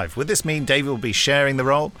first arrived. Would this mean David will be sharing the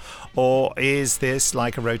role, or is this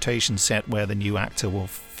like a rotation set where the new actor will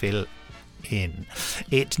fill in?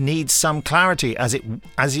 It needs some clarity, as it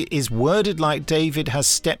is worded like David has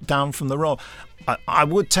stepped down from the role. I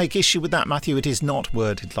would take issue with that, Matthew. It is not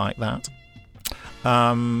worded like that.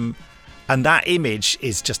 And that image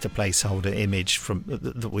is just a placeholder image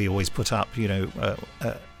that we always put up,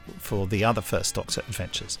 for the other First Doctor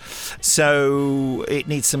adventures. So it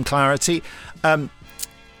needs some clarity.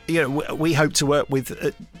 We hope to work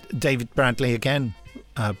with David Bradley again.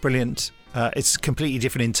 Brilliant. It's a completely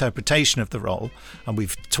different interpretation of the role, and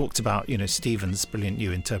we've talked about Stephen's brilliant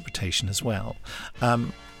new interpretation as well.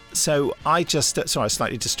 So I just I was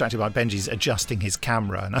slightly distracted by Benji's adjusting his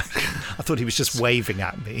camera, and I thought he was just waving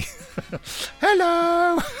at me.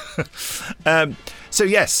 Hello. So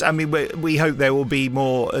yes, I mean we hope there will be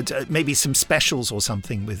more, maybe some specials or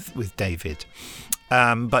something with David.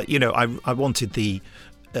 But I wanted the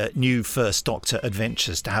new First Doctor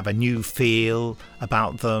adventures to have a new feel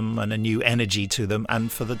about them and a new energy to them,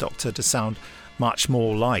 and for the Doctor to sound much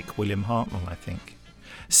more like William Hartnell, I think.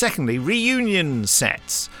 Secondly, reunion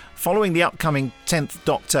sets. Following the upcoming 10th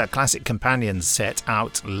Doctor Classic Companions set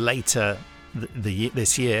out later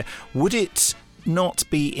this year, would it not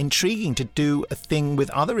be intriguing to do a thing with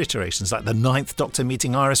other iterations, like the 9th Doctor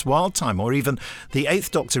meeting Iris Wildtime, or even the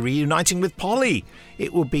 8th Doctor reuniting with Polly?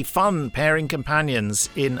 It would be fun pairing companions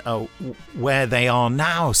in a where they are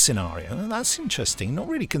now scenario. That's interesting. Not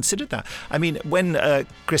really considered that. I mean, when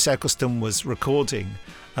Chris Eccleston was recording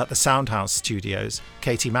at the Soundhouse Studios,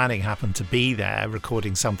 Katie Manning happened to be there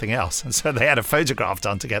recording something else, and so they had a photograph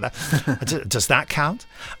done together. Does that count?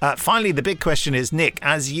 Finally, the big question is, Nick,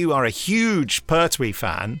 as you are a huge Pertwee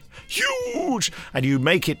fan, and you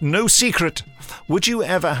make it no secret, would you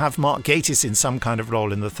ever have Mark Gatiss in some kind of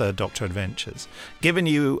role in the Third Doctor Adventures? Given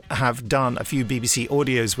you have done a few BBC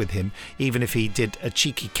audios with him, even if he did a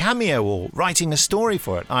cheeky cameo or writing a story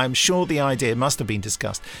for it, I'm sure the idea must have been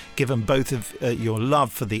discussed, given both of your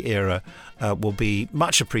love for the era will be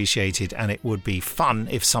much appreciated, and it would be fun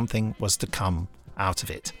if something was to come out of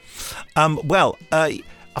it.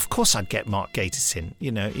 Of course I'd get Mark Gatiss in.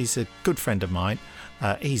 He's a good friend of mine.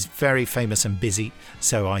 He's very famous and busy,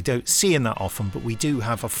 so I don't see him that often, but we do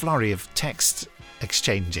have a flurry of text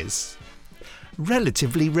exchanges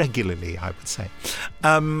relatively regularly, I would say.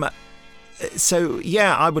 So,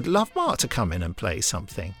 yeah, I would love Mark to come in and play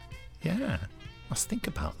something. Yeah, must think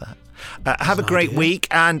about that. Have a great week,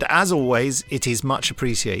 and as always, it is much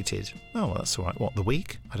appreciated. Oh, well, that's all right. What, the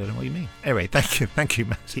week? I don't know what you mean. Anyway, thank you,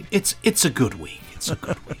 Matthew. It's a good week. It's a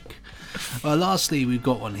good week. Lastly, we've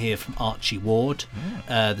got one here from Archie Ward.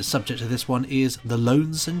 The subject of this one is The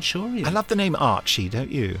Lone Centurion. I love the name Archie,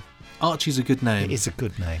 don't you? Archie's a good name. It is a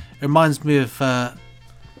good name. It reminds me of the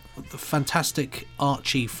fantastic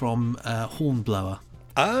Archie from Hornblower.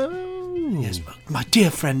 Oh. Yes, my dear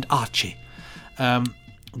friend Archie.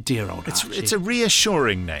 Dear old Archie. It's a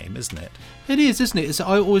reassuring name, isn't it? It is, isn't it?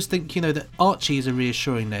 I always think, that Archie is a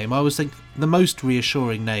reassuring name. I always think the most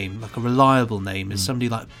reassuring name, like a reliable name, is somebody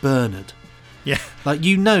like Bernard. Yeah. Like,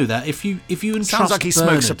 that if you entrust sounds like he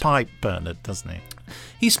Bernard, smokes a pipe, Bernard, doesn't he?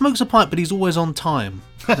 He smokes a pipe, but he's always on time.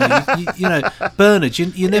 Bernard, you never.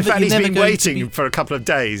 In fact, he's been waiting be... for a couple of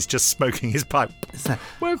days, just smoking his pipe.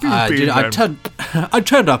 Where have you been? I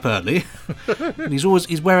turned up early, and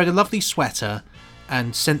he's wearing a lovely sweater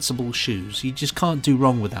and sensible shoes. You just can't do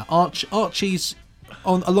wrong with that. Archie's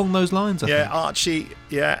along those lines. I think. Archie.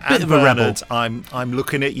 Yeah, bit and of Bernard, a rebel. I'm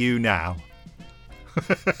looking at you now.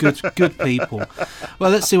 Good people.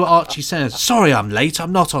 Well, let's see what Archie says. Sorry I'm late.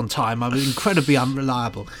 I'm not on time. I'm incredibly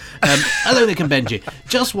unreliable. Hello, Nick and Benji.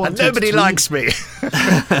 Just wanted and nobody likes me.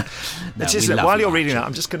 No, while you're reading that,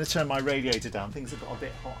 I'm just going to turn my radiator down. Things have got a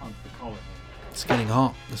bit hot under the collar. It's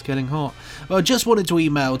getting hot. Well, I just wanted to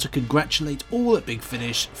email to congratulate all at Big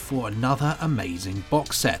Finish for another amazing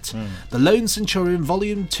box set. The Lone Centurion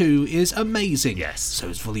Volume 2 is amazing. Yes. So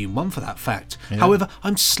is Volume 1 for that fact. Yeah. However,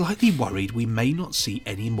 I'm slightly worried we may not see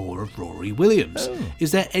any more of Rory Williams.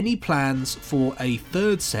 Is there any plans for a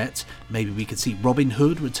third set? Maybe we could see Robin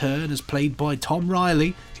Hood return as played by Tom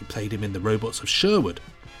Riley. He played him in The Robots of Sherwood.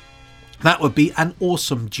 That would be an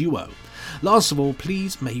awesome duo. Last of all,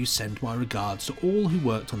 please may you send my regards to all who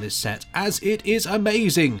worked on this set, as it is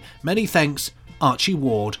amazing. Many thanks, Archie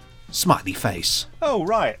Ward, smiley face. Oh,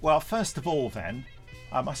 right. Well, first of all, then,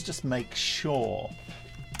 I must just make sure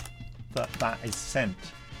that is sent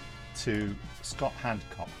to Scott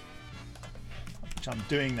Handcock, which I'm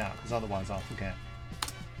doing now, because otherwise I'll forget.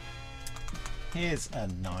 Here's a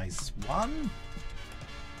nice one.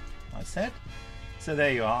 I said. So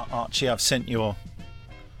there you are, Archie. I've sent your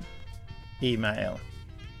email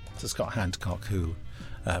to Scott Handcock, who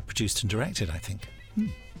produced and directed, I think.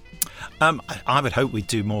 I would hope we'd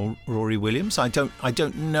do more Rory Williams. I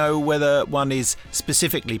don't know whether one is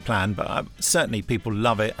specifically planned, but certainly people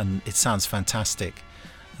love it and it sounds fantastic.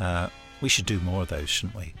 We should do more of those,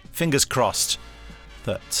 shouldn't we? Fingers crossed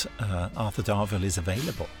that Arthur Darvill is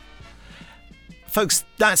available. Folks,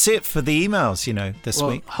 that's it for the emails, this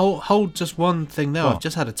week. Hold just one thing there. What? I've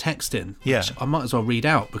just had a text in, Yeah. which I might as well read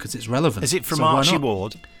out because it's relevant. Is it from So why Archie not?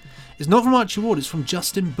 Ward? It's not from Archie Ward, it's from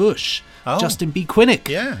Justin Bush. Oh. Justin B. Quinnick,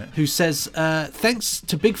 Yeah. who says, thanks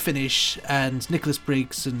to Big Finish and Nicholas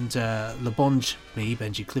Briggs and LeBonge, me,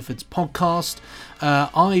 Benji Clifford's podcast,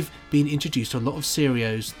 I've been introduced to a lot of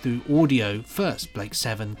serios through audio first, Blake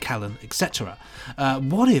Seven, Callan, etc.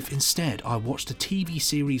 What if instead I watched a TV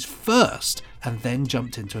series first and then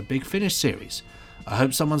jumped into a Big Finish series? I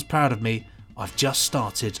hope someone's proud of me. I've just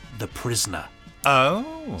started The Prisoner.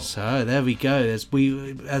 Oh. So there we go. As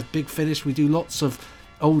Big Finish, we do lots of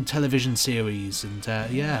old television series, and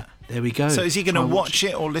there we go. So is he going to watch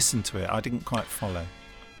it or listen to it? I didn't quite follow.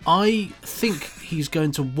 I think he's going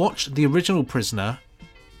to watch the original Prisoner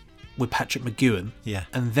with Patrick McGowan, Yeah.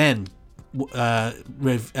 and then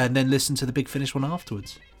listen to the Big Finish one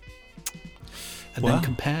afterwards, and then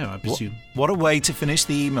compare. I presume. What a way to finish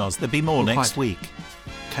the emails. There'll be more next week.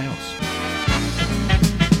 Chaos.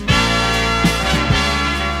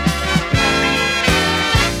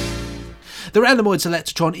 The Randomoid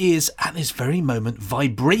Selectron is, at this very moment,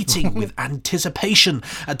 vibrating with anticipation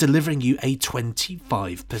at delivering you a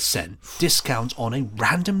 25% discount on a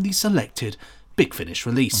randomly selected Big Finish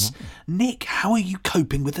release. Nick, how are you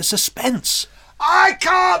coping with the suspense? I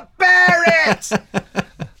can't bear it!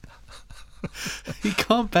 You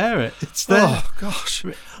can't bear it. It's there. Oh, gosh.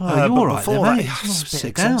 You're all right there, mate. I'm a bit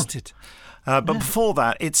Sit down. exhausted. But before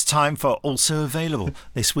that, it's time for Also Available.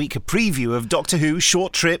 This week, a preview of Doctor Who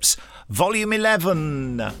Short Trips, Volume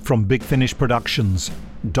 11. From Big Finish Productions,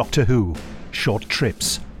 Doctor Who Short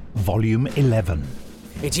Trips, Volume 11.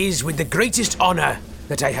 It is with the greatest honour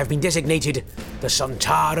that I have been designated the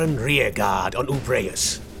Sontaran Rearguard on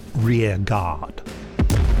Ubreus. Rear Guard.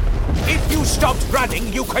 If you stopped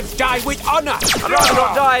running, you could die with honour. I'd rather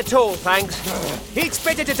not die at all, thanks. It's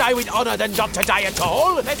better to die with honour than not to die at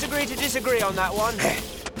all. Let's agree to disagree on that one.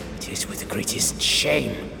 It is with the greatest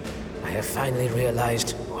shame I have finally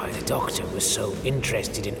realised why the Doctor was so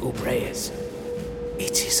interested in Ubreus.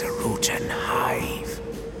 It is a Rutan hive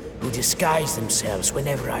who disguise themselves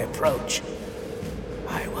whenever I approach.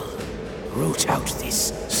 I will root out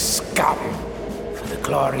this scum for the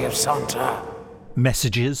glory of Santa.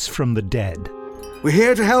 Messages from the dead. We're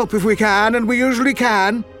here to help if we can, and we usually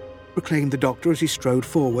can, proclaimed the Doctor as he strode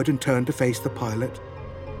forward and turned to face the pilot.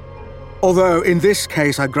 Although, in this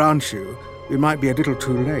case, I grant you, we might be a little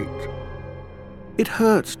too late. It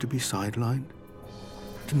hurts to be sidelined,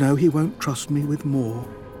 to know he won't trust me with more.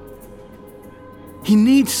 He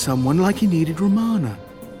needs someone like he needed Romana.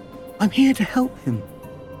 I'm here to help him,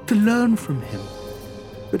 to learn from him.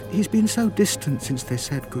 But he's been so distant since they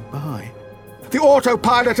said goodbye. The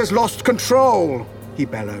autopilot has lost control, he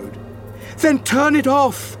bellowed. Then turn it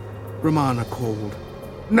off, Romana called.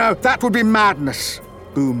 No, that would be madness,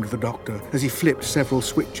 boomed the Doctor as he flipped several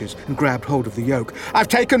switches and grabbed hold of the yoke. I've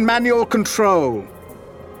taken manual control.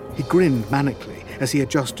 He grinned manically as he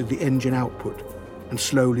adjusted the engine output and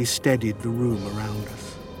slowly steadied the room around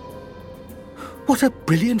us. What a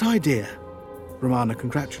brilliant idea, Romana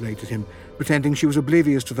congratulated him, pretending she was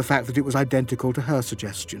oblivious to the fact that it was identical to her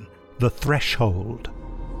suggestion. The Threshold.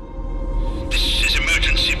 This is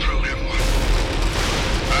Emergency Program 1.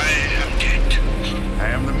 I am dead. I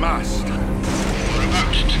am the Master. We're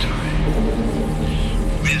about to die.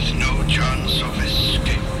 With no chance of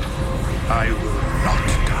escape. I will not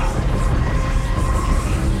die.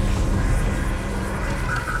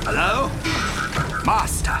 Hello?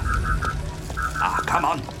 Master. Come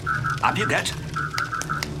on. Up you get.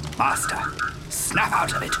 Master, snap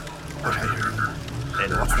out of it. What are you?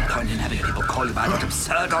 Then what's the point in having people call you by that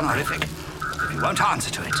absurd honorific if you won't answer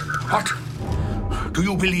to it? What? Do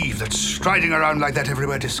you believe that striding around like that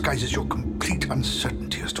everywhere disguises your complete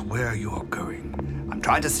uncertainty as to where you are going? I'm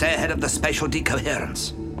trying to stay ahead of the spatial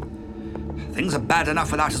decoherence. Things are bad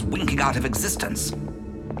enough without us winking out of existence.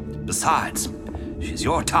 Besides, she's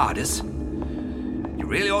your TARDIS. You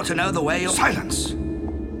really ought to know the way you're... Silence!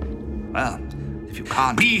 Well, if you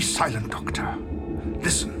can't... Be silent, Doctor.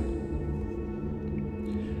 Listen.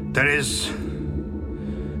 There is...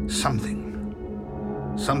 something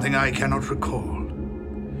I cannot recall.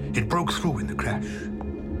 It broke through in the crash.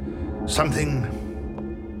 Something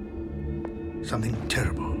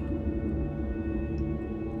terrible.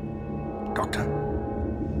 Doctor?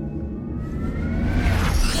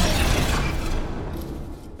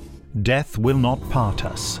 Death will not part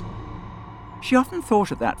us. She often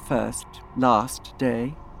thought of that last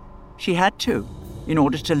day. She had to, in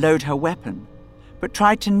order to load her weapon, but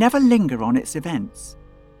tried to never linger on its events.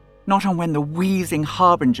 Not on when the wheezing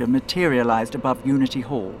harbinger materialized above Unity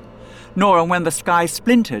Hall, nor on when the sky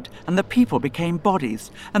splintered and the people became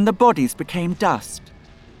bodies, and the bodies became dust.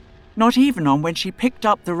 Not even on when she picked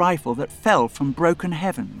up the rifle that fell from broken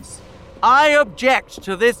heavens. "I object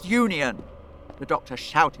to this union," the doctor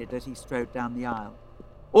shouted as he strode down the aisle.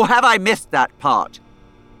 "Or have I missed that part?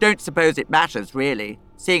 Don't suppose it matters, really,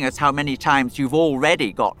 seeing as how many times you've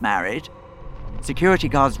already got married." Security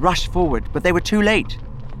guards rushed forward, but they were too late.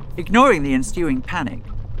 Ignoring the ensuing panic,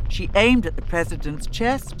 she aimed at the president's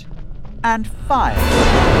chest and fired.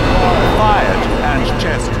 Fired and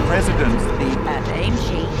chest president's and aim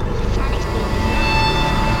sheet.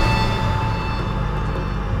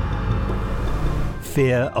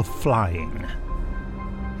 Fear of flying.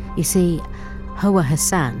 You see, Hoa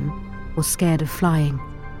Hassan was scared of flying.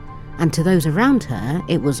 And to those around her,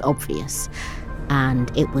 it was obvious.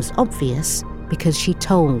 And it was obvious because she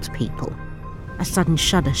told people. A sudden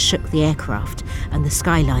shudder shook the aircraft, and the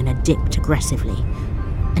Skyliner dipped aggressively.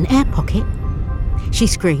 An air pocket? She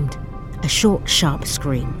screamed, a short, sharp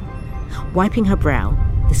scream. Wiping her brow,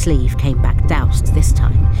 the sleeve came back doused this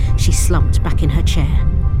time. She slumped back in her chair.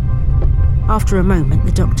 After a moment,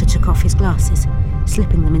 the doctor took off his glasses.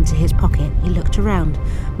 Slipping them into his pocket, he looked around,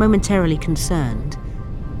 momentarily concerned.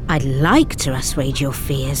 "I'd like to assuage your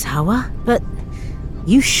fears, Hoa, but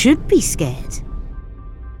you should be scared."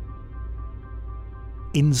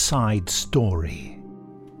 Inside Story.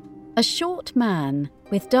 A short man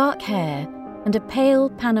with dark hair and a pale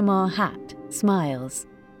Panama hat smiles.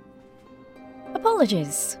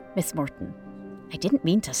 "Apologies, Miss Morton. I didn't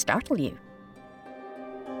mean to startle you."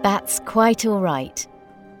 "That's quite all right,"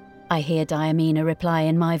 I hear Diamina reply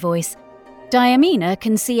in my voice. Diamina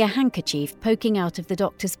can see a handkerchief poking out of the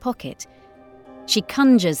doctor's pocket. She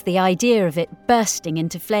conjures the idea of it bursting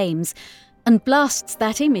into flames and blasts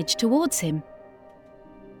that image towards him.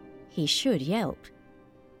 He should yelp.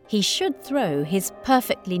 He should throw his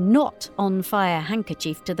perfectly not on fire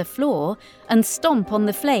handkerchief to the floor and stomp on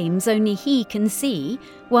the flames only he can see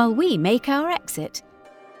while we make our exit.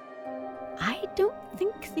 I don't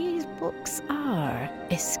think these books are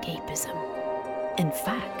escapism. In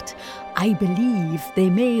fact, I believe they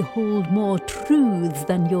may hold more truths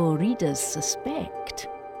than your readers suspect.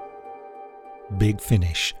 Big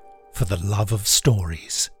Finish, for the love of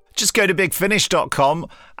stories. Just go to bigfinish.com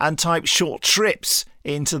and type short trips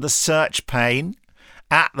into the search pane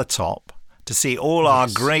at the top to see all our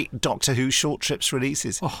great Doctor Who short trips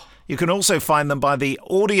releases. You can also find them by the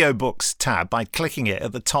audiobooks tab by clicking it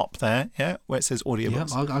at the top there, where it says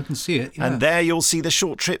audiobooks. Yeah, I can see it. Yeah. And there you'll see the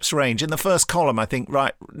short trips range. In the first column, I think,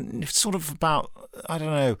 right, sort of about,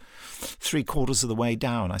 3/4 of the way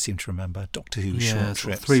down, I seem to remember, Doctor Who short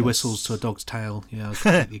trips. 3 whistles to a dog's tail. Yeah, I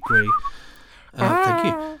completely agree. Thank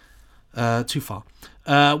you. Too far.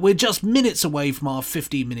 We're just minutes away from our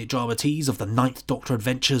 15-minute drama tease of the 9th Doctor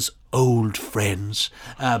Adventures, Old Friends.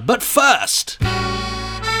 But first...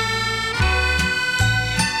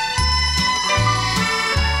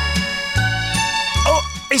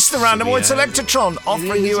 It's the Randomoid Selectatron,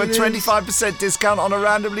 offering you a 25% discount on a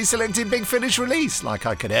randomly selected Big Finish release, like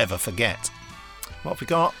I could ever forget. What have we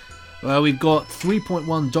got? Well, we've got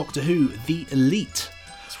 3.1 Doctor Who, The Elite.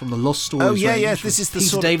 It's from the Lost Stories range. Yeah, this is the Peter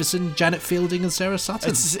sort Davison, Janet Fielding and Sarah Sutton.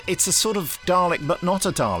 It's a sort of Dalek, but not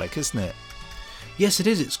a Dalek, isn't it? Yes, it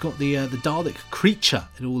is. It's got the Dalek creature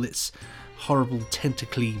in all its horrible,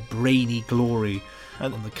 tentacly, brainy glory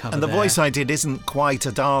on the cover. And the voice I did isn't quite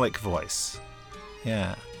a Dalek voice.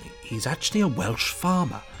 Yeah. He's actually a Welsh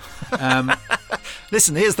farmer.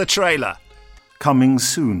 Listen, here's the trailer. Coming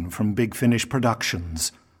soon from Big Finish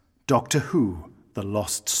Productions. Doctor Who, The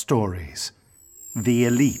Lost Stories. The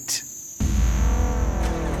Elite.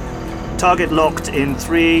 Target locked in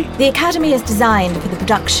 3. The Academy is designed for the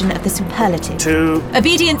production of the superlative. 2.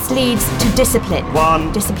 Obedience leads to discipline.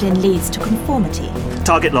 1. Discipline leads to conformity.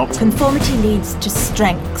 Target locked. Conformity leads to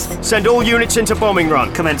strength. Send all units into bombing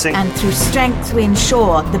run. Commencing. And through strength we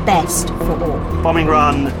ensure the best for all. Bombing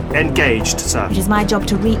run engaged, sir. It is my job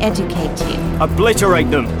to re-educate you.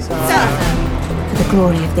 Obliterate them. Sir! For the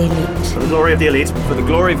glory of the elite. For the glory of the elite. For the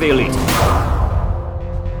glory of the elite.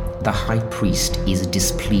 The High Priest is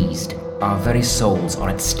displeased. Our very souls are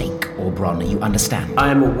at stake, Oberon, you understand?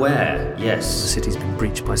 I am aware, yes. The city's been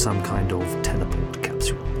breached by some kind of teleport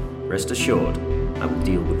capsule. Rest assured, I will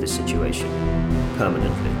deal with this situation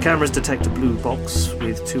permanently. Cameras detect a blue box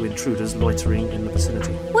with 2 intruders loitering in the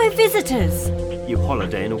vicinity. We're visitors. You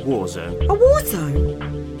holiday in a war zone. A war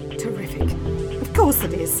zone? Terrific. Of course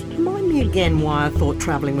it is. Remind me again why I thought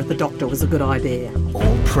travelling with the Doctor was a good idea.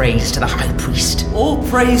 All praise to the High Priest. All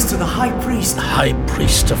praise to the High Priest. The High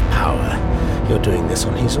Priest of Power. You're doing this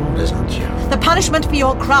on his orders, aren't you? The punishment for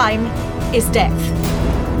your crime is death.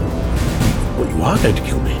 Well, you are going to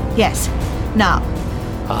kill me. Yes. Now.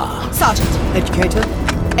 Sergeant. Educator.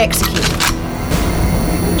 Execute.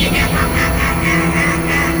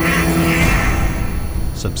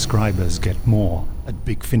 Subscribers get more at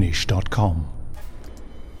bigfinish.com.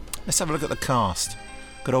 Let's have a look at the cast.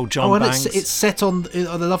 Good old John and Banks. it's set on the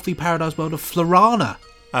lovely paradise world of Florana.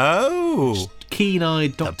 Oh.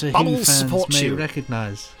 Keen-eyed Doctor Who bubbles fans support may you.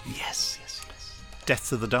 recognise. Yes.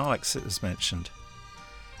 Death of the Daleks, it was mentioned.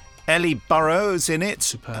 Ellie Burrows in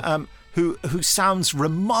it, who sounds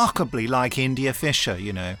remarkably like India Fisher,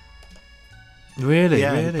 you know. Really?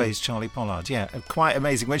 Yeah, really? who plays Charlie Pollard. Yeah, quite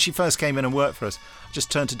amazing. When she first came in and worked for us, I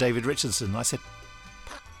just turned to David Richardson and I said,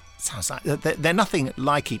 sounds like they're nothing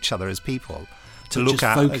like each other as people to But look just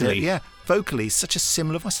at. vocally. Vocally, such a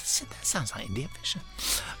similar voice. I said, that sounds like India Fisher.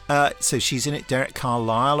 So she's in it. Derek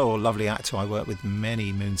Carlisle, or lovely actor I worked with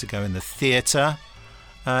many moons ago in the theatre.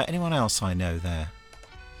 Anyone else I know there?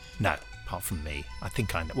 No, apart from me. I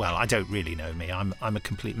think I know. Well, I don't really know me. I'm a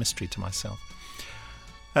complete mystery to myself.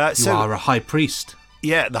 You are a high priest.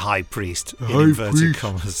 Yeah, the high priest. In High inverted priest.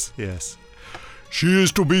 commas. Yes. She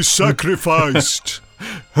is to be sacrificed.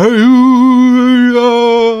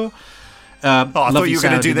 Oh, I thought you were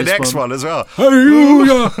going to do the next one as well.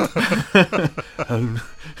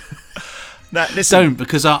 Now, listen. Don't,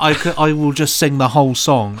 because I will just sing the whole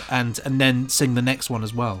song and then sing the next one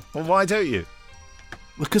as well. Well, why don't you?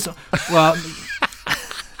 Because, well,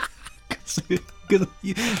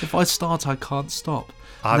 if I start, I can't stop.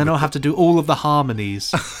 And then I'll have to do all of the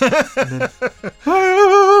harmonies.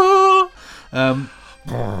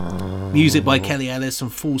 Music by Kelly Ellis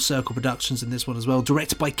and Full Circle Productions in this one as well.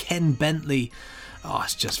 Directed by Ken Bentley. Oh,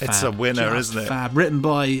 it's just fab. It's a winner, Just isn't it? Fab. Written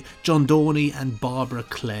by John Dorney and Barbara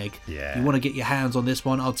Clegg. Yeah. You want to get your hands on this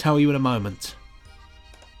one? I'll tell you in a moment.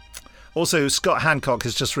 Also, Scott Hancock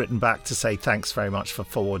has just written back to say thanks very much for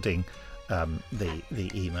forwarding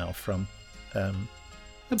the email from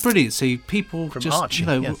Brilliant. See, people from just Archie,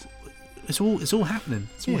 yes. It's it's all happening.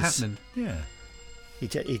 It's all Yes. happening. Yeah. I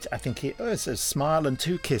think it's a smile and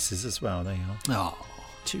 2 kisses as well. There you are. Oh,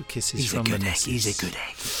 2 kisses he's from a good the egg. missus. He's a good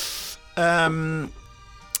egg.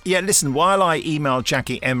 Yeah, listen, while I emailed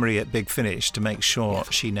Jackie Emery at Big Finish to make sure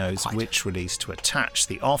she knows which release to attach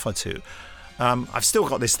the offer to, I've still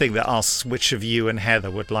got this thing that asks which of you and Heather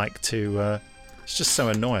would like to... it's just so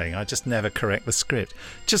annoying. I just never correct the script.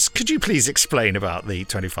 Just could you please explain about the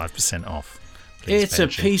 25% off? Please, It's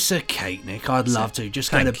Benji? a piece of cake, Nick. I'd love to. Just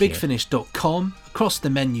go to Thank you. bigfinish.com. Across the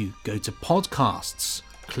menu, go to podcasts.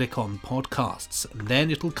 Click on podcasts. And then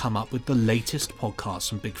it'll come up with the latest podcasts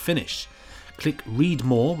from Big Finish. Click read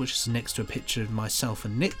more, which is next to a picture of myself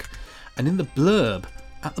and Nick. And in the blurb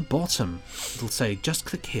at the bottom, it'll say just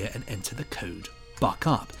click here and enter the code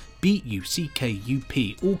BUCKUP.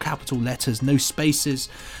 BUCKUP. All capital letters, no spaces.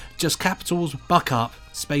 Just capitals, buck up.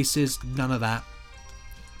 Spaces, none of that.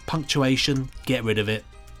 Punctuation, get rid of it.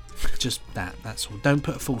 Just that's all. Don't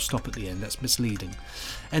put a full stop at the end, that's misleading.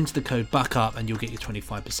 Enter the code BUCKUP and you'll get your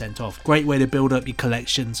 25% off. Great way to build up your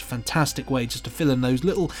collections. Fantastic way just to fill in those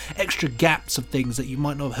little extra gaps of things that you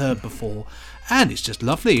might not have heard before. And it's just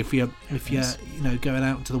lovely if you're going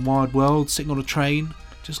out into the wide world, sitting on a train.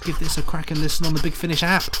 Just give this a crack and listen on the Big Finish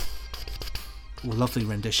app. Ooh, lovely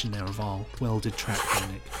rendition there of our welded track there,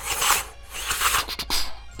 Nick.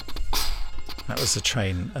 That was the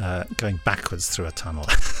train going backwards through a tunnel.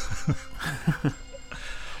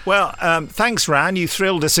 Well, thanks, Ran. You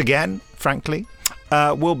thrilled us again, frankly.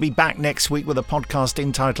 We'll be back next week with a podcast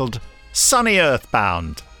entitled Sunny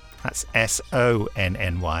Earthbound. That's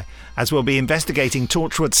SONNY. As we'll be investigating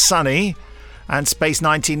Torchwood Sunny and Space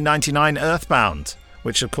 1999 Earthbound,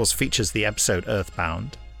 which of course features the episode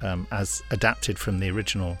Earthbound as adapted from the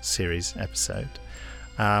original series episode,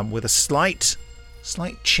 with a slight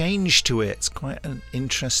change to it. It's quite an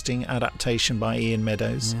interesting adaptation by Ian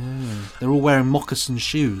Meadows. They're all wearing moccasin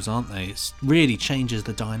shoes, aren't they? It really changes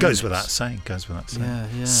the dynamics. Goes without saying.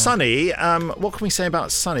 Yeah. Sunny, what can we say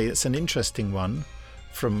about Sunny? It's an interesting one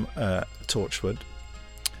from Torchwood.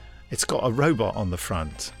 It's got a robot on the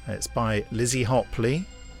front. It's by Lizzie Hopley.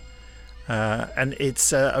 And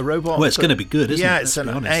it's a robot. Well, it's going to be good, isn't it? Yeah, Let's it's an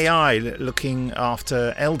be honest. AI looking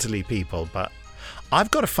after elderly people. But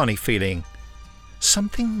I've got a funny feeling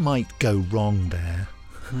something might go wrong there.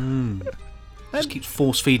 Just keeps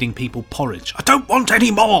force feeding people porridge. I don't want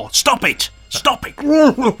any more. Stop it. Stop it.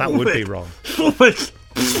 That would be wrong. Stop it.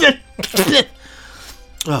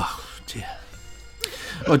 Oh dear.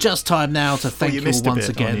 Well, just time now to thank you you missed all a once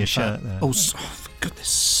bit again. on your shirt there. For goodness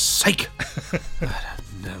sake.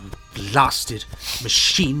 No, blasted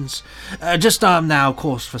machines. Just time now, of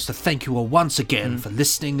course, for us to thank you all once again for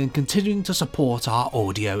listening and continuing to support our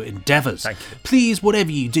audio endeavours. Thank you. Please,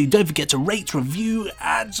 whatever you do, don't forget to rate, review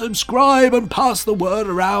and subscribe and pass the word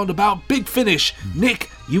around about Big Finish.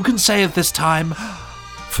 Nick, you can say it this time.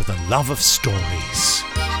 For the love of stories.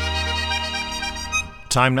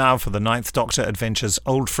 Time now for the Ninth Doctor Adventures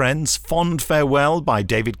Old Friends, Fond Farewell by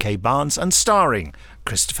David K. Barnes and starring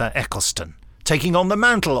Christopher Eccleston, taking on the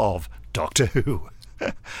mantle of Doctor Who.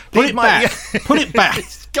 Put it back. Put it back.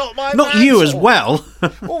 It's got my Not mantle. you as well.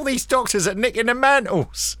 All these doctors are nicking the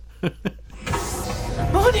mantles.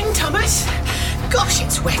 Morning, Thomas. Gosh,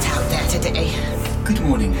 it's wet out there today. Good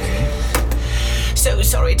morning. So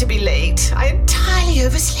sorry to be late. I entirely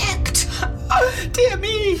overslept. Oh, dear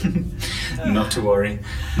me. Not to worry.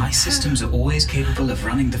 My systems are always capable of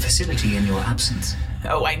running the facility in your absence.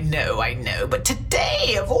 Oh, I know. But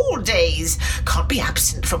today, of all days, can't be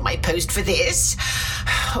absent from my post for this.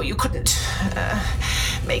 Oh, you couldn't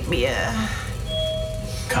make me a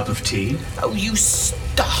Cup of tea? Oh, you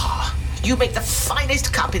star. You make the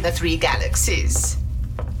finest cup in the 3 galaxies.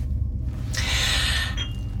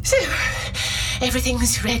 So,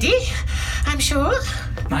 everything's ready, I'm sure?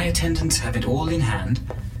 My attendants have it all in hand.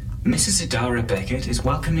 Mrs. Idara Beckett is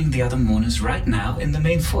welcoming the other mourners right now in the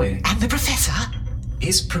main foyer. And the Professor?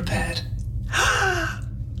 Is prepared.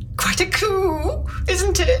 Quite a coup,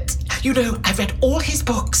 isn't it? You know, I've read all his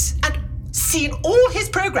books and seen all his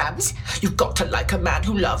programs. You've got to like a man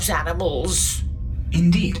who loves animals.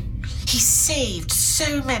 Indeed. He saved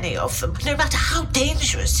so many of them, no matter how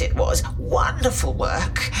dangerous it was. Wonderful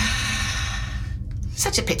work.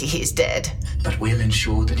 Such a pity he's dead. But we'll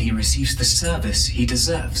ensure that he receives the service he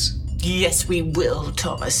deserves. Yes, we will,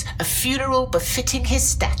 Thomas. A funeral befitting his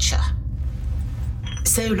stature.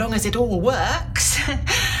 So long as it all works,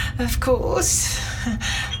 of course.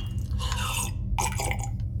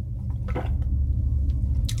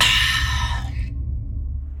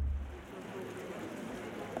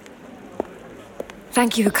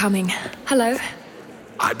 Thank you for coming. Hello.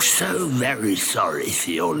 I'm so very sorry for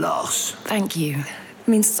your loss. Thank you. It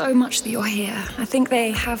means so much that you're here. I think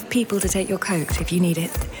they have people to take your coat if you need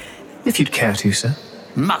it. If you'd care to, sir.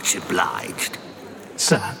 Much obliged.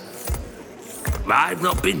 Sir. I've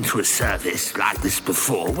not been to a service like this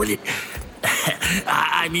before. Will it...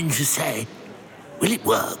 I mean to say, will it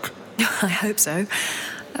work? I hope so.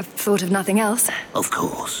 I've thought of nothing else. Of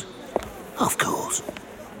course. Of course.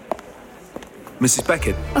 Mrs.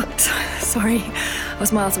 Beckett? Oh, sorry. I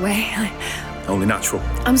was miles away. Only natural.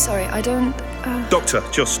 I'm sorry, I don't... Doctor,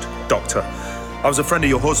 just doctor. I was a friend of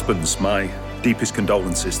your husband's. My deepest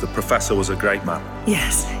condolences. The Professor was a great man.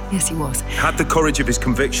 Yes he was. Had the courage of his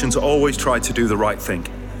convictions, always tried to do the right thing.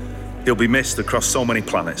 He'll be missed across so many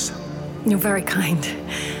planets. You're very kind.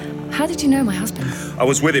 How did you know my husband? I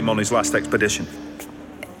was with him on his last expedition.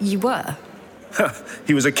 You were?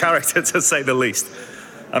 He was a character, to say the least.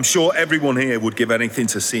 I'm sure everyone here would give anything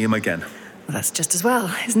to see him again. Well, that's just as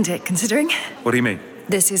well, isn't it, considering? What do you mean?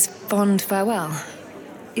 This is fond farewell.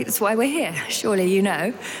 It's why we're here, surely you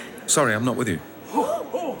know. Sorry, I'm not with you.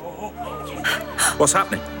 What's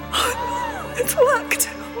happening? It's worked.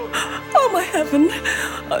 Oh, my heaven.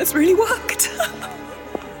 Oh, it's really worked.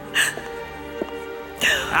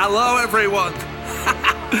 Hello, everyone.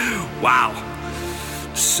 Wow.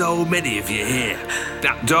 So many of you here.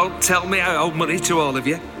 Don't tell me I owe money to all of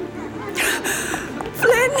you.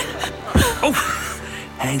 Flynn! Oh,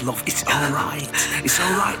 hey, love, it's all right. It's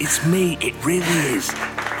all right. It's me. It really is.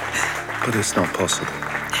 But it's not possible.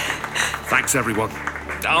 Thanks, everyone.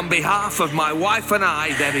 On behalf of my wife and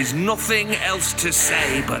I, there is nothing else to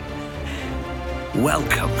say but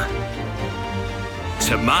welcome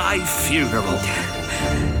to my funeral.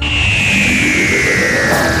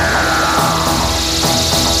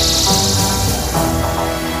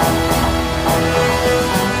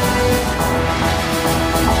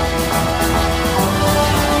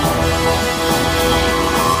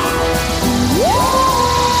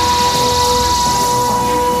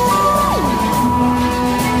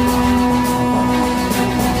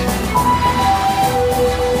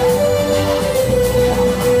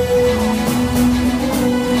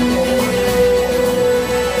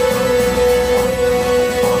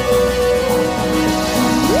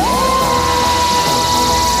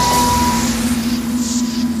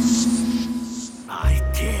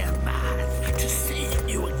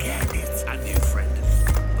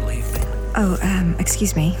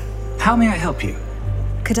 Excuse me. How may I help you?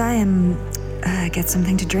 Could I, get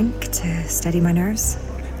something to drink to steady my nerves?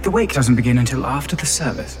 The wake doesn't begin until after the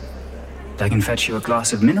service. I can fetch you a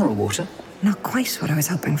glass of mineral water. Not quite what I was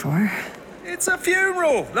hoping for. It's a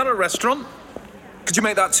funeral, not a restaurant. Could you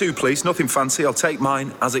make that too, please? Nothing fancy. I'll take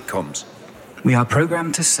mine as it comes. We are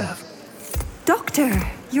programmed to serve. Doctor,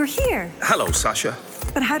 you're here. Hello, Sasha.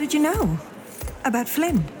 But how did you know? About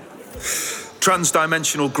Flynn?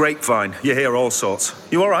 Trans-dimensional grapevine. You hear all sorts.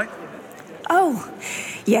 You all right? Oh,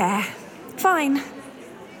 yeah. Fine.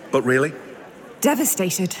 But really?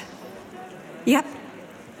 Devastated. Yep.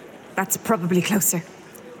 That's probably closer.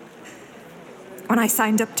 When I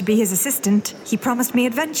signed up to be his assistant, he promised me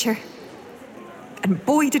adventure. And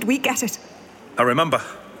boy, did we get it. I remember.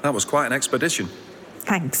 That was quite an expedition.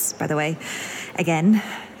 Thanks, by the way. Again,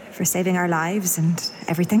 for saving our lives and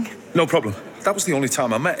everything. No problem. That was the only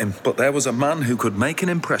time I met him, but there was a man who could make an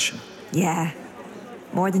impression. Yeah.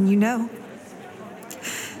 More than you know.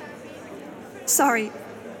 Sorry.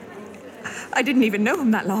 I didn't even know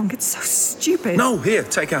him that long. It's so stupid. No, here,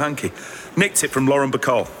 take a hanky. Nicked it from Lauren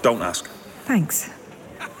Bacall. Don't ask. Thanks.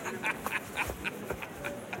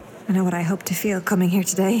 I know what I hoped to feel coming here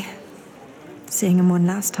today. Seeing him one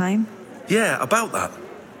last time. Yeah, about that.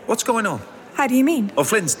 What's going on? How do you mean? Oh,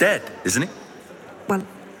 Flynn's dead, isn't he? Well,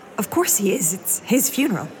 of course he is. It's his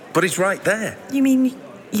funeral. But he's right there. You mean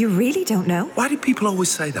you really don't know? Why do people always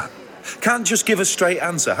say that? Can't just give a straight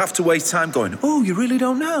answer. Have to waste time going, oh, you really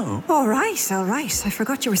don't know? All right, all right. I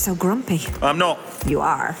forgot you were so grumpy. I'm not. You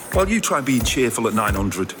are. Well, you try being cheerful at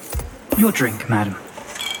 900. Your drink, madam.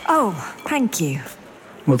 Oh, thank you.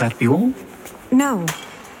 Will that be all? No.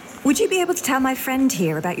 Would you be able to tell my friend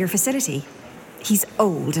here about your facility? He's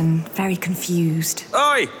old and very confused.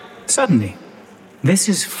 Oi! Certainly. This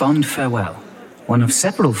is Fond Farewell, one of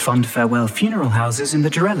several Fond Farewell funeral houses in the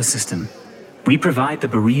Jarella system. We provide the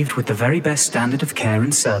bereaved with the very best standard of care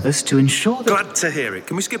and service to ensure that... Glad to hear it.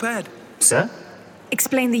 Can we skip ahead? Sir?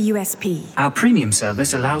 Explain the USP. Our premium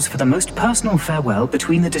service allows for the most personal farewell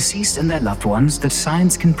between the deceased and their loved ones that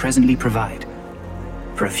science can presently provide.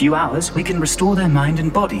 For a few hours, we can restore their mind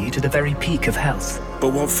and body to the very peak of health.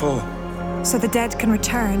 But what for? So the dead can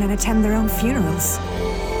return and attend their own funerals.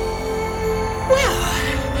 Well,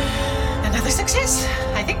 another success,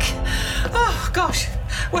 I think. Oh, gosh,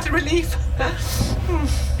 what a relief.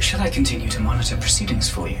 Shall I continue to monitor proceedings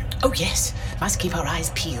for you? Oh, yes. Must keep our eyes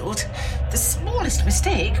peeled. The smallest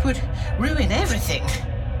mistake would ruin everything.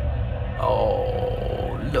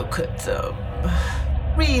 Oh, look at them.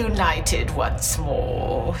 Reunited once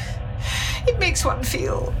more. It makes one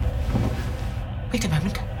feel... Wait a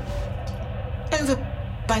moment. Over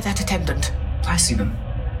by that attendant. I see them.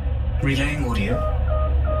 Relaying audio.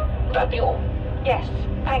 That be all? Yes,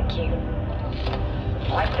 thank you.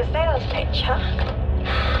 Like the sales pitch, huh?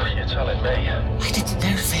 You're telling me. I didn't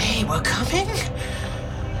know they were coming.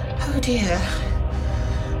 Oh dear.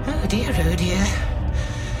 Oh dear, oh dear.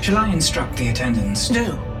 Shall I instruct the attendants?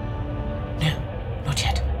 No. No, not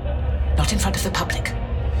yet. Not in front of the public.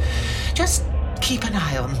 Just keep an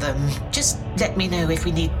eye on them. Just let me know if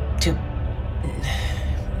we need to...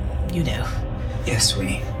 You know. Yes,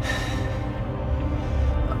 we...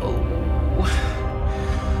 Oh...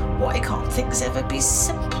 Why can't things ever be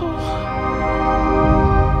simple?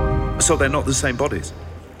 So they're not the same bodies?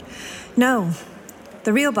 No.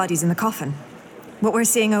 The real body's in the coffin. What we're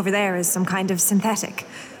seeing over there is some kind of synthetic.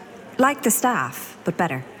 Like the staff, but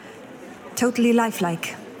better. Totally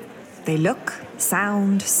lifelike. They look,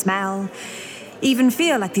 sound, smell, even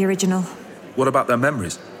feel like the original. What about their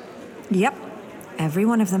memories? Yep. Every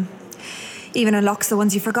one of them. Even unlocks the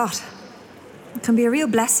ones you forgot. It can be a real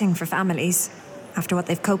blessing for families, after what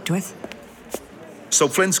they've coped with. So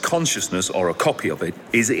Flynn's consciousness, or a copy of it,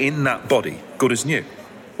 is in that body, good as new.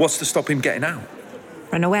 What's to stop him getting out?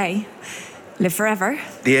 Run away. Live forever.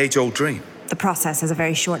 The age-old dream. The process has a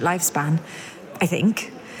very short lifespan, I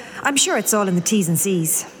think. I'm sure it's all in the T's and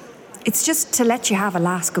C's. It's just to let you have a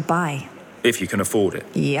last goodbye. If you can afford it.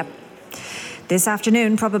 Yep. This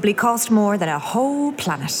afternoon probably cost more than a whole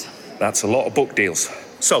planet. That's a lot of book deals.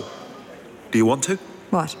 So, do you want to?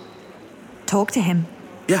 What? Talk to him?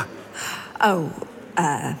 Yeah. Oh,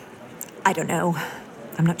 I don't know.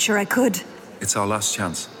 I'm not sure I could. It's our last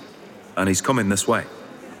chance. And he's coming this way.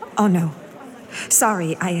 Oh, no.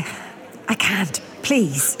 Sorry, I can't.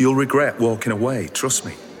 Please. You'll regret walking away, trust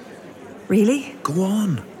me. Really? Go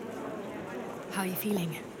on. How are you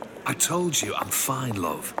feeling? I told you, I'm fine,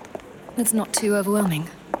 love. That's not too overwhelming.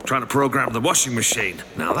 Trying to program the washing machine.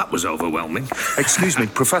 Now that was overwhelming. Excuse me,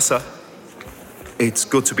 Professor. It's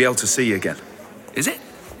good to be able to see you again. Is it?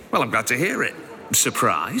 Well, I'm glad to hear it.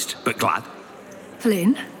 Surprised, but glad.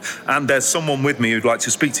 Flynn? And there's someone with me who'd like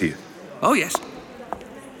to speak to you. Oh, yes.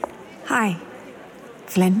 Hi,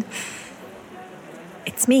 Flynn.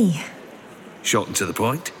 It's me. Short and to the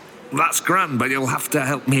point. That's grand, but you'll have to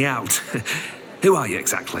help me out. Who are you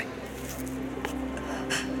exactly?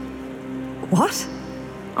 What?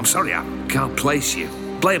 I'm sorry, I can't place you.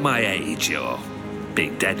 Blame my age or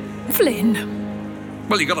being dead. Flynn.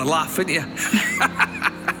 Well, you got to laugh, haven't you?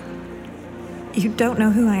 You don't know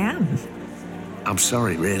who I am. I'm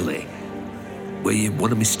sorry, really. Were you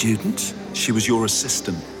one of my students? She was your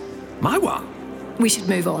assistant. My what? We should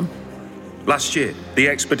move on. Last year, the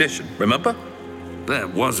expedition, remember? There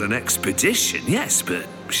was an expedition, yes, but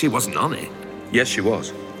she wasn't on it. Yes, she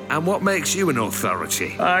was. And what makes you an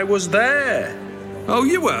authority? I was there. Oh,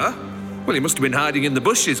 you were? Well, you must have been hiding in the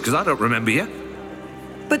bushes, because I don't remember you.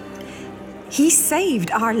 But he saved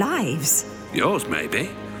our lives. Yours, maybe.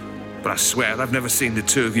 But I swear I've never seen the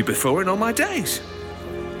two of you before in all my days.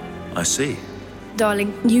 I see.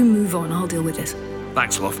 Darling, you move on. I'll deal with this.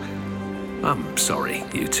 Thanks, love. I'm sorry,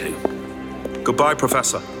 you two. Goodbye,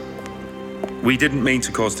 Professor. We didn't mean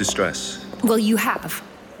to cause distress. Well, you have.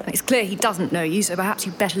 It's clear he doesn't know you, so perhaps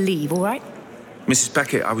you'd better leave, all right? Mrs.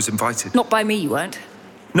 Beckett, I was invited. Not by me, you weren't.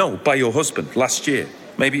 No, by your husband, last year.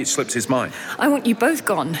 Maybe it slipped his mind. I want you both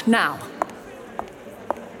gone, now.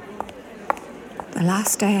 The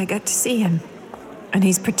last day I get to see him. And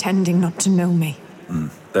he's pretending not to know me.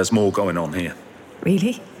 There's more going on here.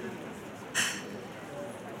 Really?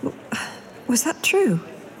 Was that true?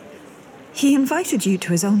 He invited you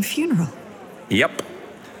to his own funeral. Yep.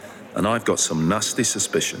 And I've got some nasty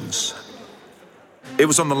suspicions. It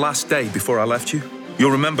was on the last day before I left you.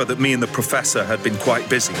 You'll remember that me and the professor had been quite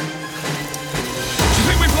busy. Do you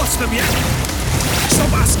think we've lost them yet?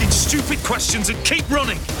 Stop asking stupid questions and keep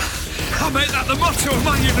running. I'll make that the motto of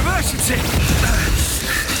my university.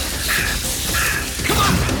 Come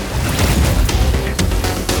on!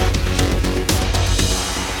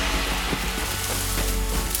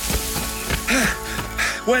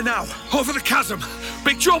 Where now? Over the chasm.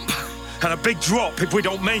 Big jump. And a big drop if we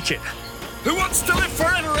don't make it. Who wants to live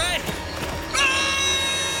forever, eh?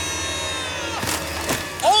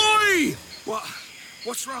 Oi! What?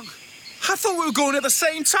 What's wrong? I thought we were going at the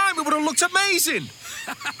same time. It would have looked amazing.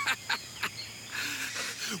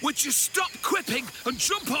 Would you stop quipping and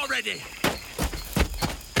jump already?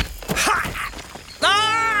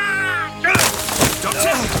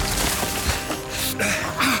 Doctor!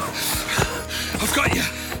 I've got you.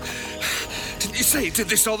 Didn't you say you did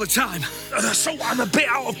this all the time? So I'm a bit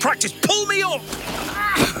out of practice. Pull me up!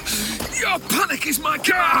 Your panic is my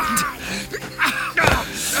command!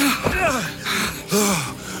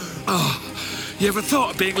 Oh, you ever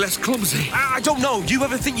thought of being less clumsy? I don't know. You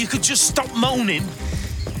ever think you could just stop moaning?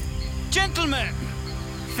 Gentlemen,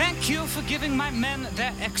 thank you for giving my men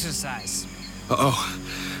their exercise. Uh-oh,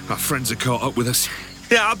 our friends are caught up with us.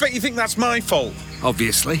 Yeah, I bet you think that's my fault.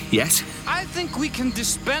 Obviously, yes. I think we can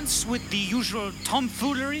dispense with the usual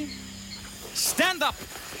tomfoolery. Stand up.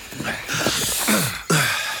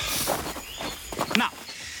 Now,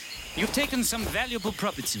 you've taken some valuable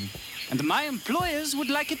property, and my employers would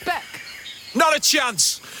like it back. Not a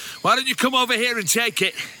chance! Why don't you come over here and take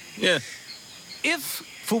it? Yeah. If,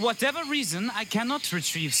 for whatever reason, I cannot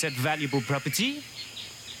retrieve said valuable property,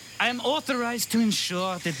 I am authorized to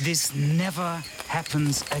ensure that this never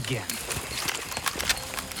happens again.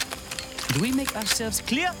 Do we make ourselves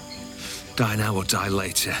clear? Die now or die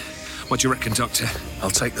later. What do you reckon, Doctor? I'll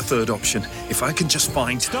take the third option. If I can just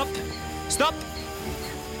find... Stop! Stop!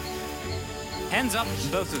 Hands up,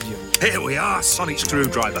 both of you. Here we are, sonic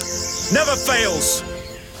screwdriver. Never fails!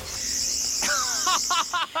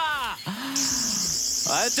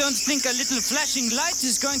 I don't think a little flashing light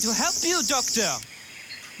is going to help you, Doctor.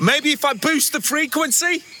 Maybe if I boost the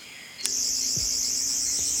frequency?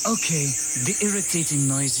 Okay, the irritating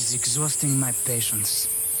noise is exhausting my patience.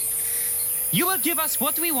 You will give us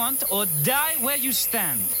what we want or die where you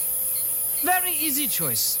stand. Very easy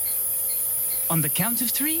choice. On the count of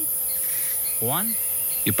 3. 1.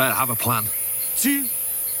 You better have a plan. 2.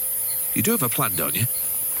 You do have a plan, don't you?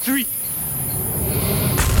 3. There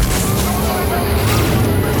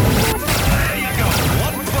you go,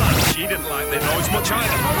 one punch. She didn't like the noise much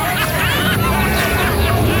either.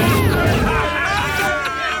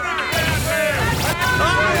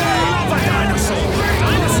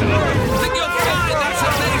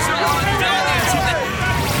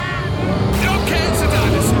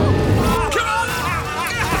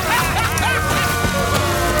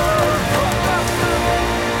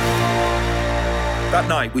 That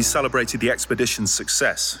night, we celebrated the expedition's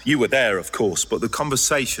success. You were there, of course, but the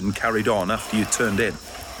conversation carried on after you turned in.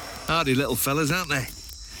 Hardy little fellas, aren't they?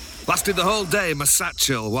 Lasted the whole day in my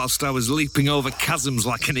satchel whilst I was leaping over chasms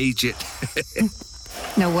like an Egypt.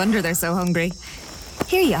 No wonder they're so hungry.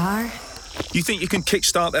 Here you are. You think you can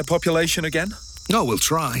kickstart their population again? Oh, we'll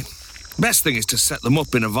try. Best thing is to set them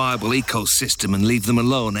up in a viable ecosystem and leave them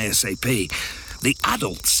alone ASAP. The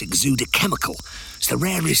adults exude a chemical. It's the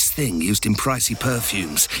rarest thing used in pricey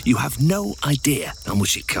perfumes. You have no idea how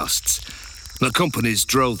much it costs. The companies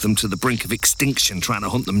drove them to the brink of extinction trying to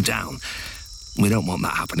hunt them down. We don't want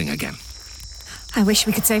that happening again. I wish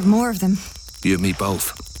we could save more of them. You and me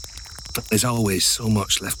both. But there's always so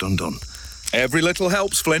much left undone. Every little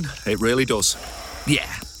helps, Flynn. It really does.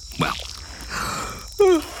 Yeah, well.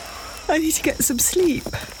 I need to get some sleep.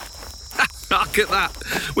 Look at that.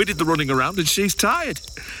 We did the running around and she's tired.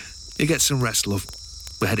 You get some rest, love.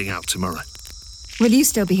 We're heading out tomorrow. Will you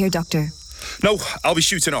still be here, Doctor? No, I'll be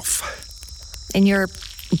shooting off. In your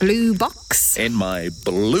blue box? In my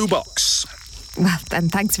blue box. Well, then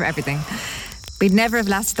thanks for everything. We'd never have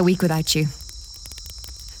lasted the week without you.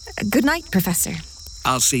 Good night, Professor.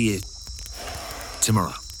 I'll see you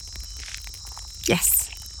tomorrow. Yes.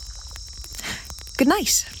 Good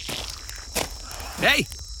night. Hey,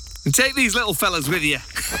 take these little fellas with you.